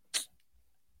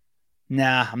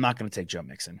 Nah, I'm not going to take Joe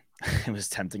Mixon. It was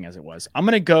tempting as it was. I'm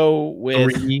going to go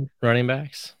with 3 running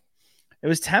backs. It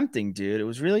was tempting, dude. It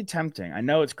was really tempting. I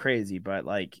know it's crazy, but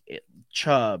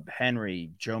Chubb,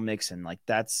 Henry, Joe Mixon,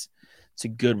 that's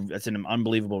an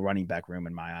unbelievable running back room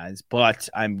in my eyes, but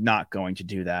I'm not going to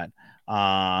do that.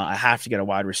 I have to get a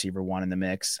wide receiver 1 in the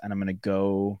mix, and I'm going to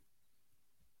go.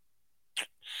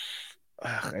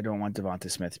 I don't want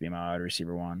Devonta Smith to be my wide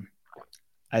receiver 1.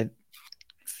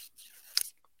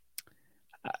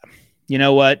 You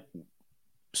know what?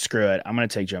 Screw it. I'm going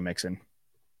to take Joe Mixon.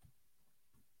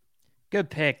 Good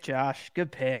pick, Josh.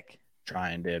 Good pick.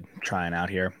 Trying out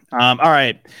here. All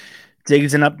right.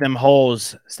 Digging up them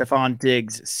holes. Stephon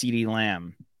Diggs, CeeDee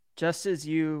Lamb. Just as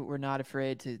you were not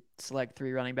afraid to select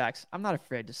 3 running backs, I'm not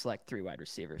afraid to select 3 wide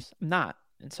receivers. I'm not.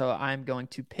 And so I'm going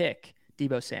to pick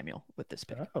Deebo Samuel with this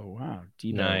pick. Oh, wow.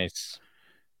 Nice.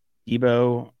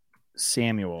 Deebo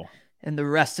Samuel. And the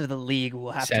rest of the league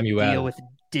will have to deal with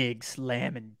Diggs,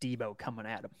 Lamb, and Deebo coming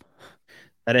at him.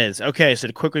 That is. Okay, so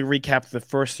to quickly recap the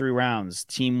first 3 rounds,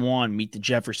 Team 1, Meet the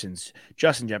Jeffersons,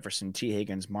 Justin Jefferson, T.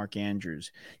 Higgins, Mark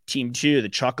Andrews. Team 2, the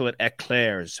Chocolate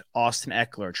Eclairs, Austin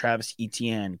Eckler, Travis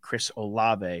Etienne, Chris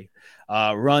Olave.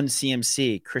 Run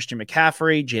CMC, Christian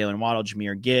McCaffrey, Jalen Waddle,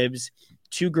 Jahmyr Gibbs.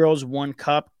 2 girls, 1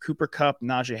 cup, Cooper Kupp,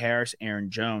 Najee Harris,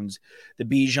 Aaron Jones. The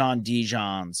Bijan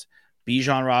Dijons,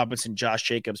 Bijan Robinson, Josh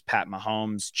Jacobs, Pat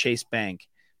Mahomes, Chase Bank,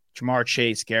 Jamar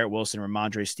Chase, Garrett Wilson,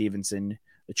 Ramondre Stevenson.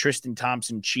 The Tristan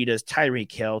Thompson Cheetahs, Tyreek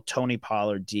Hill, Tony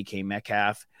Pollard, DK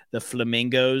Metcalf. The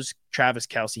Flamingos, Travis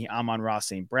Kelce, Amon-Ra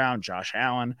St. Brown, Josh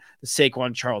Allen. The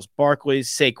Saquon Charles Barkley,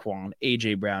 Saquon,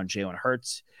 A.J. Brown, Jalen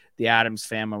Hurts. The Adams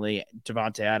family,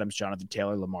 Devontae Adams, Jonathan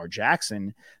Taylor, Lamar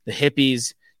Jackson. The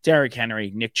Hippies, Derrick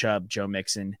Henry, Nick Chubb, Joe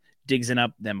Mixon. Diggsing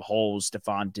up them holes,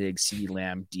 Stephon Diggs, CeeDee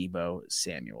Lamb, Debo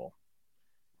Samuel.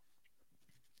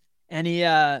 Any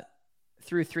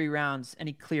through 3 rounds,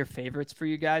 any clear favorites for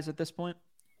you guys at this point?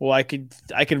 Well, I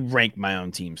could rank my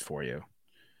own teams for you.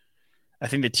 I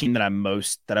think the team that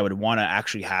I would want to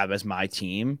actually have as my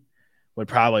team would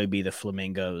probably be the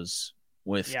Flamingos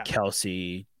with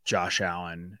Kelce, Josh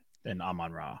Allen, and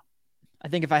Amon-Ra. I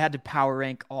think if I had to power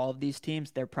rank all of these teams,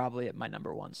 they're probably at my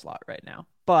number 1 slot right now.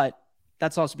 But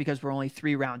that's also because we're only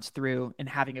 3 rounds through, and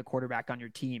having a quarterback on your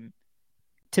team,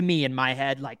 to me, in my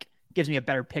head, like gives me a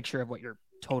better picture of what your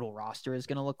total roster is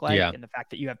going to look like. Yeah. And the fact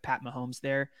that you have Pat Mahomes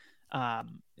there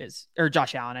or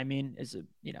Josh Allen, I mean,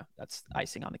 that's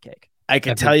icing on the cake. I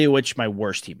can tell you which my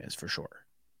worst team is for sure.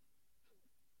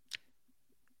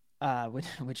 Which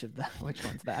one's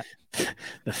that?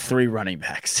 The 3 running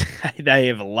backs. I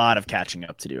have a lot of catching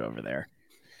up to do over there.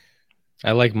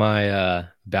 I like my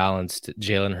balanced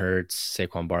Jalen Hurts,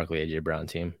 Saquon Barkley, AJ Brown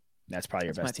team. That's probably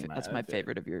your best team. That's my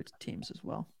favorite of your teams as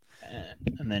well.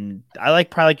 And then I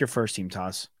probably like your first team,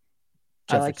 Toss.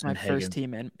 I like my first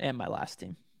team and my last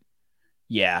team.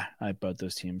 Yeah, I like both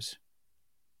those teams.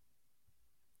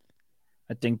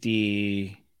 I think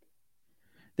this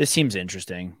team's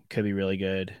interesting. Could be really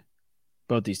good.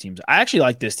 Both these teams. I actually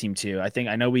like this team too. I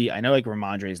know like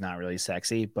Ramondre is not really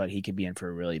sexy, but he could be in for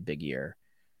a really big year.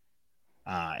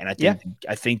 And I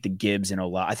think the Gibbs and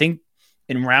Olave. I think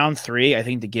in round 3, I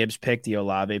think the Gibbs pick, the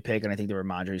Olave pick, and I think the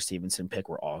Ramondre Stevenson pick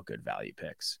were all good value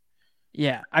picks.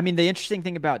 Yeah, I mean the interesting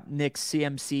thing about Nick's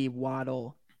CMC,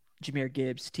 Waddle, Jahmyr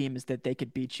Gibbs team is that they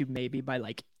could beat you maybe by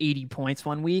like 80 points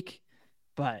one week,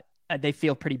 but they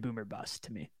feel pretty boomer bust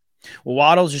to me. Well,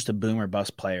 Waddle's just a boomer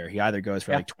bust player. He either goes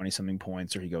for like 20 something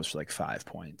points or he goes for like 5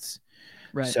 points.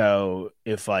 Right. So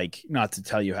if not to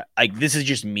tell you, this is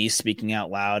just me speaking out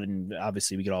loud, and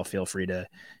obviously we could all feel free to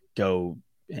go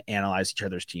analyze each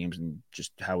other's teams and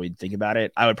just how we think about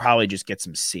it. I would probably just get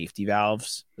some safety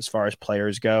valves as far as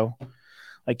players go,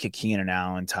 like a Keenan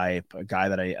Allen type, a guy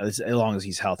that as long as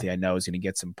he's healthy, I know is going to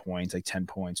get some points, like 10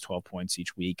 points, 12 points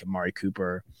each week. Amari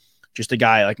Cooper, just a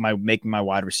guy like making my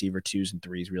wide receiver 2s and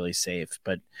 3s really safe.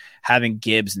 But having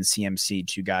Gibbs and CMC,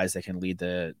 2 guys that can lead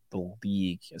the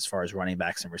league as far as running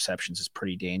backs and receptions, is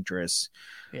pretty dangerous.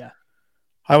 Yeah.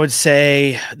 I would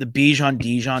say the Bijan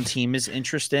Dijon team is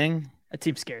interesting. That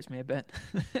team scares me a bit.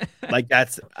 Like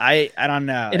that's I don't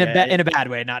know. In a bad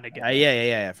way, not in a good way.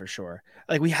 Yeah, for sure.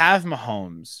 Like we have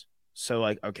Mahomes. So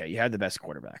like, okay, you have the best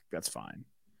quarterback. That's fine.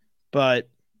 But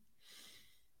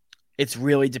it's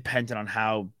really dependent on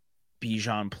how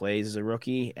Bijan plays as a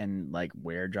rookie and like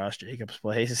where Josh Jacobs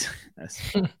plays.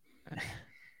 Yeah.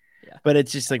 But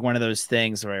it's just like one of those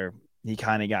things where he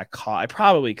kind of got caught. I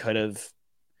probably could have.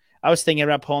 I was thinking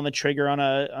about pulling the trigger on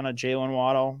a Jalen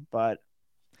Waddle, but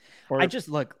I just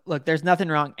look, there's nothing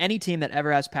wrong. Any team that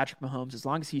ever has Patrick Mahomes, as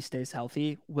long as he stays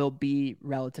healthy, will be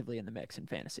relatively in the mix in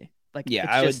fantasy. Like,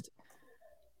 yeah,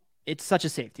 it's such a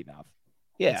safety valve.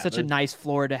 Yeah. It's such a nice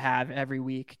floor to have every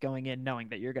week going in, knowing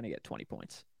that you're going to get 20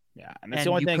 points. Yeah. And that's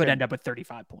the only thing. You could end up with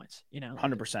 35 points,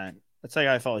 100%. That's like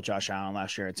I felt with Josh Allen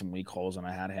last year. I had some weak holes and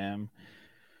I had him.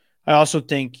 I also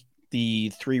think the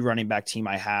 3 running back team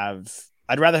I have,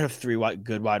 I'd rather have 3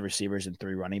 good wide receivers than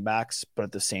 3 running backs, but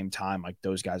at the same time, like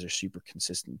those guys are super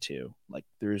consistent too. Like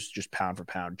there's just pound for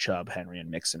pound, Chubb, Henry,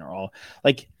 and Mixon are all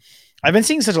like. I've been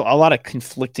seeing such a lot of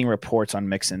conflicting reports on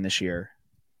Mixon this year.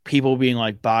 People being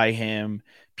like, buy him.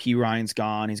 P. Ryan's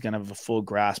gone. He's going to have a full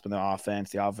grasp of the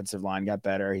offense. The offensive line got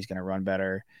better. He's going to run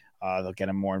better. They'll get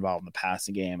him more involved in the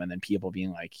passing game. And then people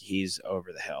being like, he's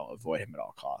over the hill. Avoid him at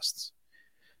all costs.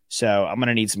 So I'm going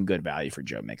to need some good value for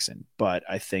Joe Mixon, but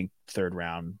I think 3rd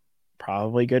round,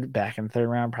 probably good. Back in the 3rd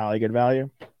round, probably good value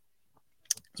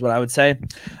is what I would say.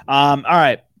 All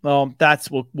right. Well,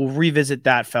 we'll revisit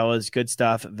that, fellas. Good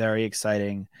stuff. Very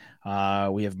exciting.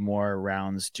 We have more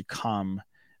rounds to come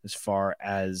as far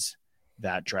as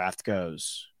that draft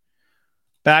goes.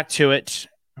 Back to it.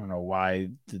 I don't know why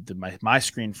my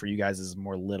screen for you guys is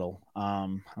more little.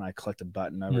 And I clicked a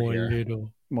button over More here.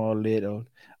 little. More little.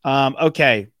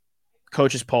 Okay.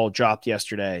 Coaches poll dropped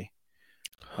yesterday.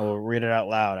 I will read it out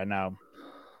loud. I know.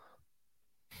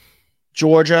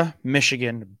 Georgia,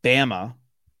 Michigan, Bama,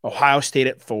 Ohio State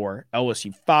at 4,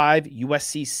 LSU 5,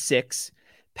 USC 6,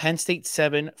 Penn State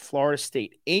 7, Florida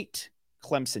State 8,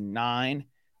 Clemson 9,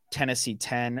 Tennessee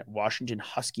 10, Washington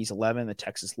Huskies 11, the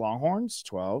Texas Longhorns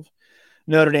 12,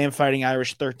 Notre Dame Fighting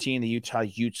Irish 13, the Utah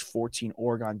Utes 14,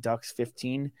 Oregon Ducks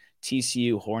 15,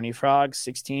 TCU Horny Frogs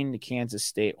 16, the Kansas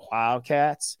State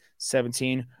Wildcats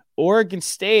 17, Oregon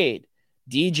State,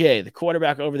 DJ, the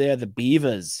quarterback over there, the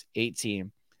Beavers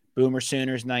 18, Boomer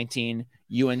Sooners 19,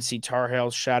 UNC Tar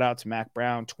Heels, shout out to Mac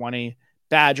Brown 20,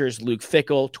 Badgers Luke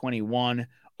Fickle 21,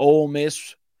 Ole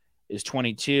Miss is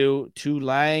 22,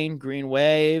 Tulane Green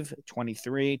Wave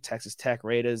 23, Texas Tech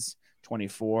Raiders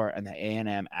 24, and the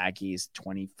A&M Aggies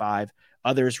 25.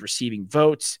 Others receiving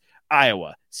votes: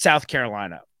 Iowa, South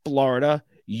Carolina, Florida,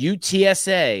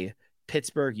 UTSA,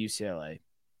 Pittsburgh, UCLA,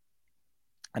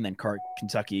 and then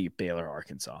Kentucky, Baylor,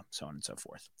 Arkansas, so on and so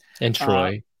forth. And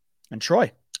Troy.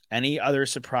 Any other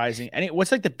surprising?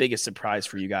 What's like the biggest surprise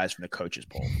for you guys from the coaches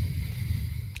poll?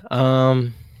 I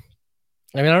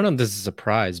mean, I don't know if this is a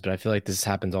surprise, but I feel like this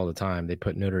happens all the time. They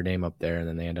put Notre Dame up there and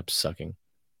then they end up sucking.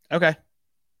 Okay.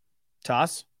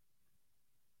 Toss?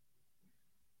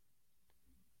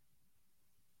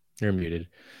 You're muted.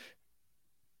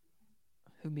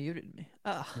 Who muted me?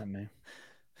 Not me.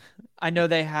 I know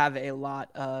they have a lot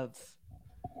of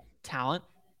talent,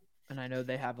 and I know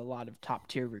they have a lot of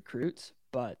top-tier recruits,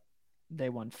 but they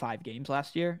won 5 games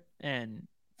last year, and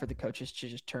for the coaches to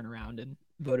just turn around and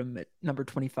vote them at number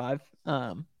 25,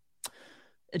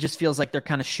 it just feels like they're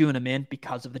kind of shooing them in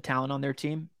because of the talent on their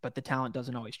team, but the talent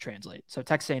doesn't always translate. So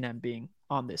Texas A&M being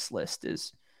on this list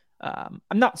is, I'm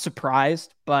not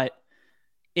surprised, but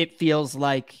it feels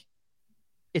like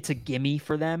it's a gimme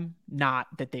for them, not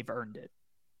that they've earned it.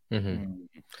 Mm-hmm.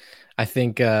 I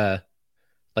think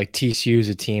like TCU is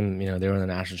a team, they were in the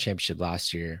national championship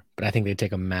last year, but I think they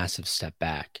take a massive step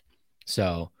back.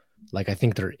 So like, I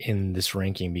think they're in this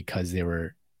ranking because they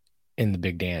were in the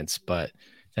big dance, but at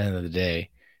the end of the day,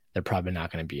 they're probably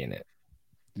not going to be in it.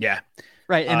 Yeah.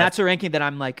 Right. And that's a ranking that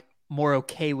I'm like more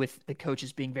okay with the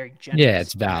coaches being very generous. Yeah,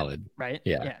 it's valid. Right.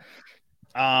 Yeah.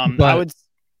 But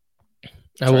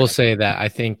I will say that I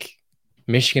think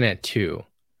Michigan at 2,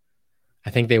 I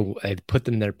think they put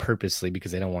them there purposely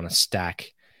because they don't want to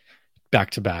stack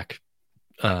back-to-back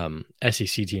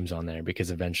SEC teams on there,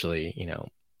 because eventually,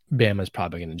 Bama's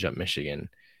probably going to jump Michigan,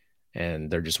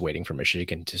 and they're just waiting for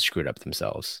Michigan to screw it up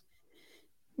themselves.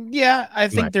 Yeah, I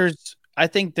think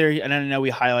and I know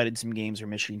we highlighted some games where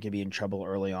Michigan can be in trouble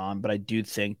early on, but I do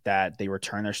think that they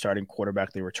return their starting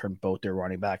quarterback, they return both their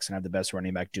running backs, and have the best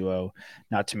running back duo,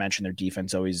 not to mention their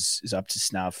defense always is up to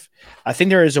snuff. I think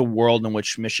there is a world in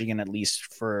which Michigan, at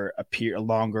least for a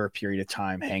longer period of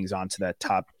time, hangs on to that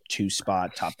top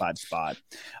 5 spot.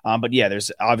 But yeah, there's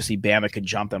obviously Bama could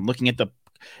jump them. If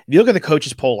you look at the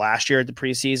coaches poll last year at the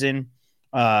preseason,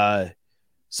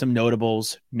 some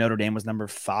notables: Notre Dame was number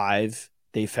 5.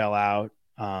 They fell out.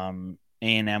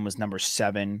 A&M was number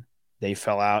 7. They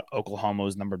fell out. Oklahoma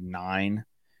was number 9.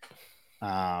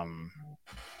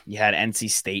 You had NC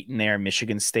State in there,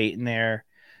 Michigan State in there.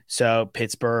 So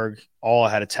Pittsburgh, all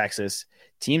ahead of Texas.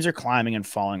 Teams are climbing and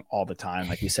falling all the time.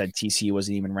 Like you said, TCU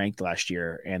wasn't even ranked last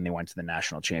year, and they went to the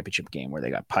national championship game where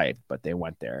they got piped, but they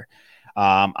went there.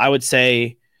 I would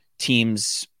say some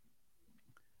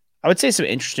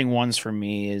interesting ones for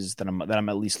me is that I'm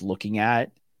at least looking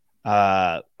at.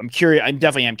 I'm curious. I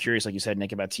definitely am curious, like you said,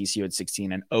 Nick, about TCU at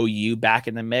 16 and OU back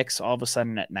in the mix all of a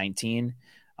sudden at 19.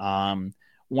 One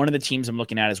of the teams I'm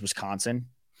looking at is Wisconsin.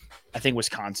 I think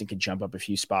Wisconsin could jump up a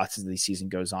few spots as the season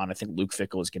goes on. I think Luke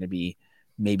Fickell is going to be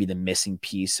maybe the missing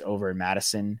piece over in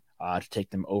Madison to take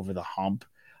them over the hump.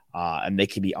 And they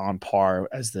could be on par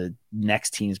as the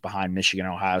next teams behind Michigan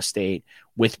and Ohio State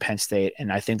with Penn State.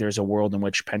 And I think there's a world in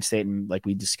which Penn State, and like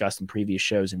we discussed in previous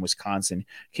shows, in Wisconsin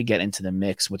could get into the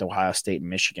mix with Ohio State and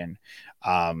Michigan.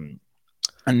 And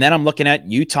then I'm looking at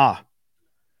Utah.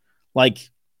 Like,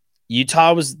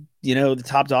 Utah was, the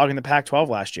top dog in the Pac-12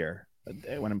 last year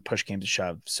when push came to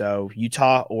shove. So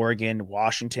Utah, Oregon,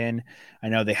 Washington. I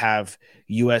know they have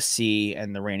USC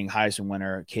and the reigning Heisman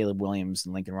winner Caleb Williams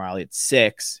and Lincoln Riley at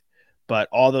 6, but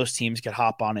all those teams could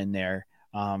hop on in there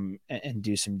and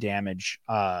do some damage.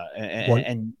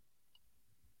 And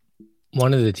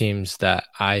one of the teams that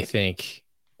I think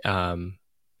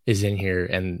is in here,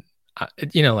 and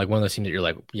like one of those teams that you're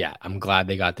like, yeah, I'm glad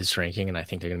they got this ranking, and I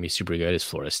think they're going to be super good, is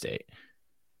Florida State.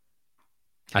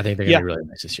 I think they're going to be really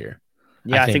nice this year.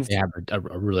 Yeah, I think they have a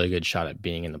really good shot at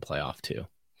being in the playoff too,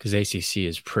 because ACC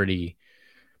is pretty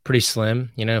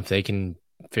slim. If they can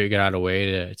figure out a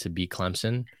way to beat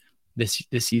Clemson this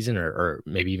season, or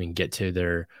maybe even get to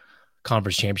their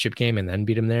conference championship game and then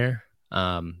beat them there,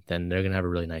 then they're going to have a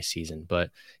really nice season.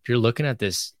 But if you're looking at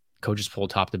this coaches poll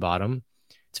top to bottom,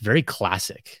 it's very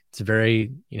classic. It's a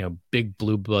very, big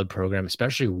blue blood program,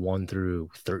 especially 1 through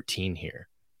 13 here.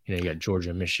 You got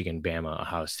Georgia, Michigan, Bama,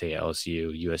 Ohio State,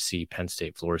 LSU, USC, Penn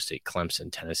State, Florida State, Clemson,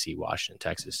 Tennessee, Washington,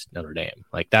 Texas, Notre Dame.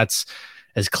 Like, that's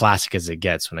as classic as it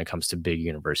gets when it comes to big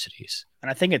universities. And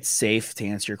I think it's safe to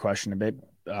answer your question a bit,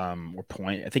 or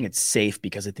point. I think it's safe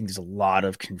because I think there's a lot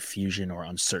of confusion or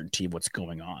uncertainty of what's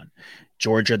going on.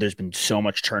 Georgia, there's been so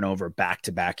much turnover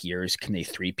back-to-back years. Can they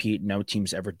three-peat? No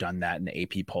team's ever done that in the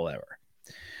AP poll ever.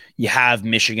 You have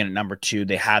Michigan at number 2.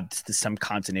 They had some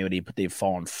continuity, but they've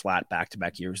fallen flat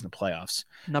back-to-back years in the playoffs.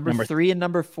 Number 3 and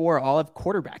number 4 all have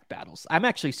quarterback battles. I'm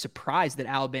actually surprised that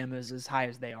Alabama is as high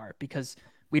as they are because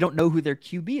we don't know who their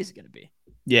QB is going to be.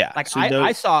 Yeah. Like, so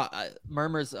I saw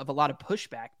murmurs of a lot of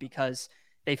pushback because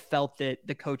they felt that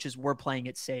the coaches were playing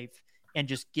it safe and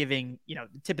just giving, the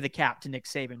tip of the cap to Nick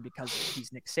Saban because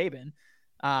he's Nick Saban.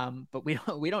 But we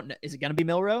don't know. Is it going to be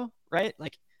Milroe, right?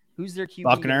 Like, who's their QB?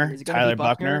 Buckner, is it going Tyler to be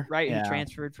Buckner, Buckner, right? Yeah. Who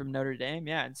transferred from Notre Dame.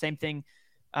 Yeah. And same thing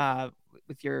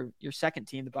with your second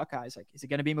team, the Buckeyes. Like, is it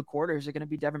going to be McCord or is it going to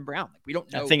be Devin Brown? Like, we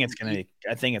don't know. I think it's going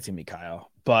to be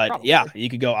Kyle. But Probably. Yeah, you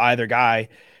could go either guy.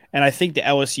 And I think the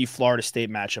LSU Florida State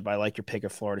matchup, I like your pick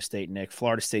of Florida State, Nick.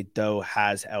 Florida State, though,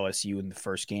 has LSU in the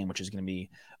first game, which is going to be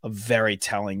a very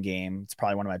telling game. It's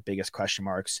probably one of my biggest question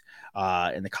marks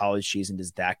in the college season.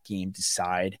 Does that game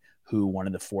decide who one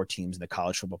of the 4 teams in the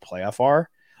college football playoff are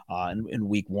in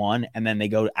week 1? And then they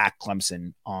go at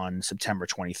Clemson on September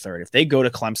 23rd. If they go to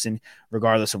Clemson,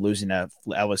 regardless of losing to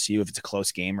LSU, if it's a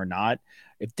close game or not,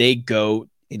 if they go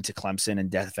into Clemson and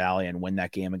Death Valley and win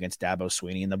that game against Dabo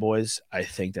Swinney and the boys, I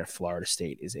think that Florida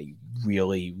State is a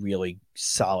really, really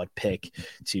solid pick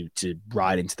to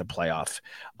ride into the playoff.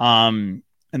 And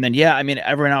then,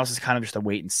 everyone else is kind of just a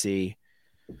wait and see.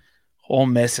 Ole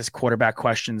Miss has quarterback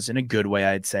questions in a good way,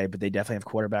 I'd say, but they definitely have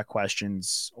quarterback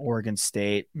questions. Oregon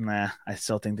State, I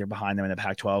still think they're behind them in the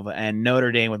Pac-12. And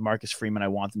Notre Dame with Marcus Freeman, I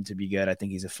want them to be good. I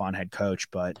think he's a fun head coach,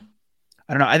 but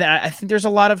I don't know. I think there's a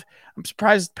lot of – I'm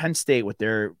surprised Penn State with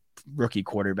their rookie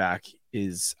quarterback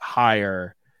is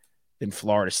higher than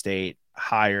Florida State,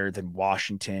 higher than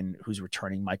Washington, who's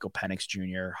returning Michael Penix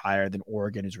Jr., higher than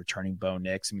Oregon, who's returning Bo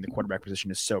Nix. I mean, the quarterback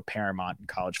position is so paramount in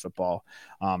college football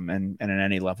and at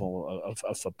any level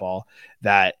of football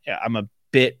that I'm a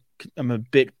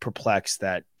bit perplexed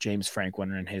that James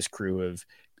Franklin and his crew have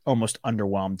almost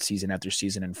underwhelmed season after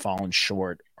season and fallen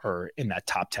short or in that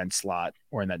top 10 slot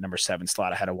or in that number 7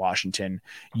 slot ahead of Washington,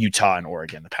 Utah, and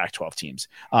Oregon, the Pac-12 teams.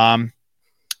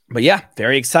 But yeah,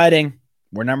 very exciting.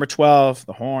 We're number 12,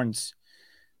 the Horns.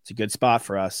 It's a good spot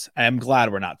for us. I am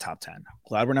glad we're not top 10.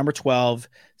 Glad we're number 12,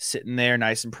 sitting there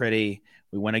nice and pretty.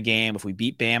 We win a game. If we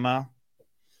beat Bama,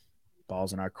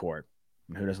 ball's in our court.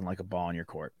 And who doesn't like a ball in your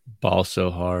court? Ball so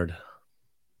hard.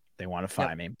 They want to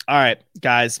find me. All right,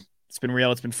 guys. It's been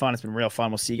real. It's been fun. It's been real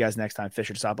fun. We'll see you guys next time.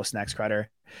 Fisher, Sopo, Snacks, Crider.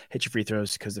 Hit your free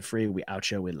throws because they're free. We out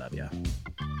you. We love you.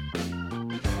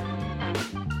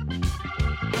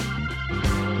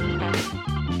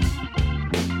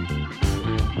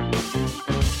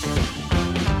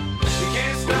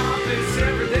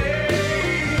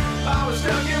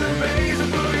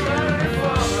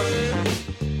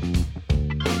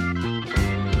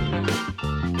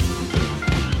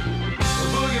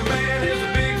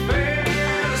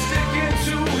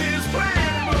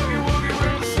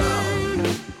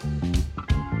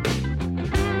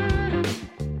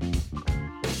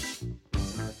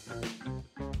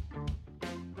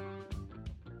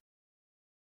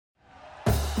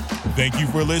 Thank you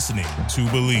for listening to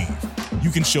Believe.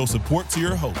 You can show support to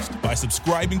your host by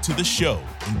subscribing to the show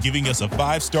and giving us a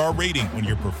 5-star rating on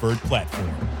your preferred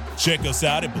platform. Check us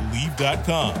out at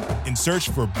Believe.com and search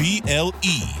for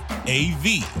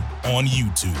BLEAV on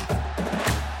YouTube.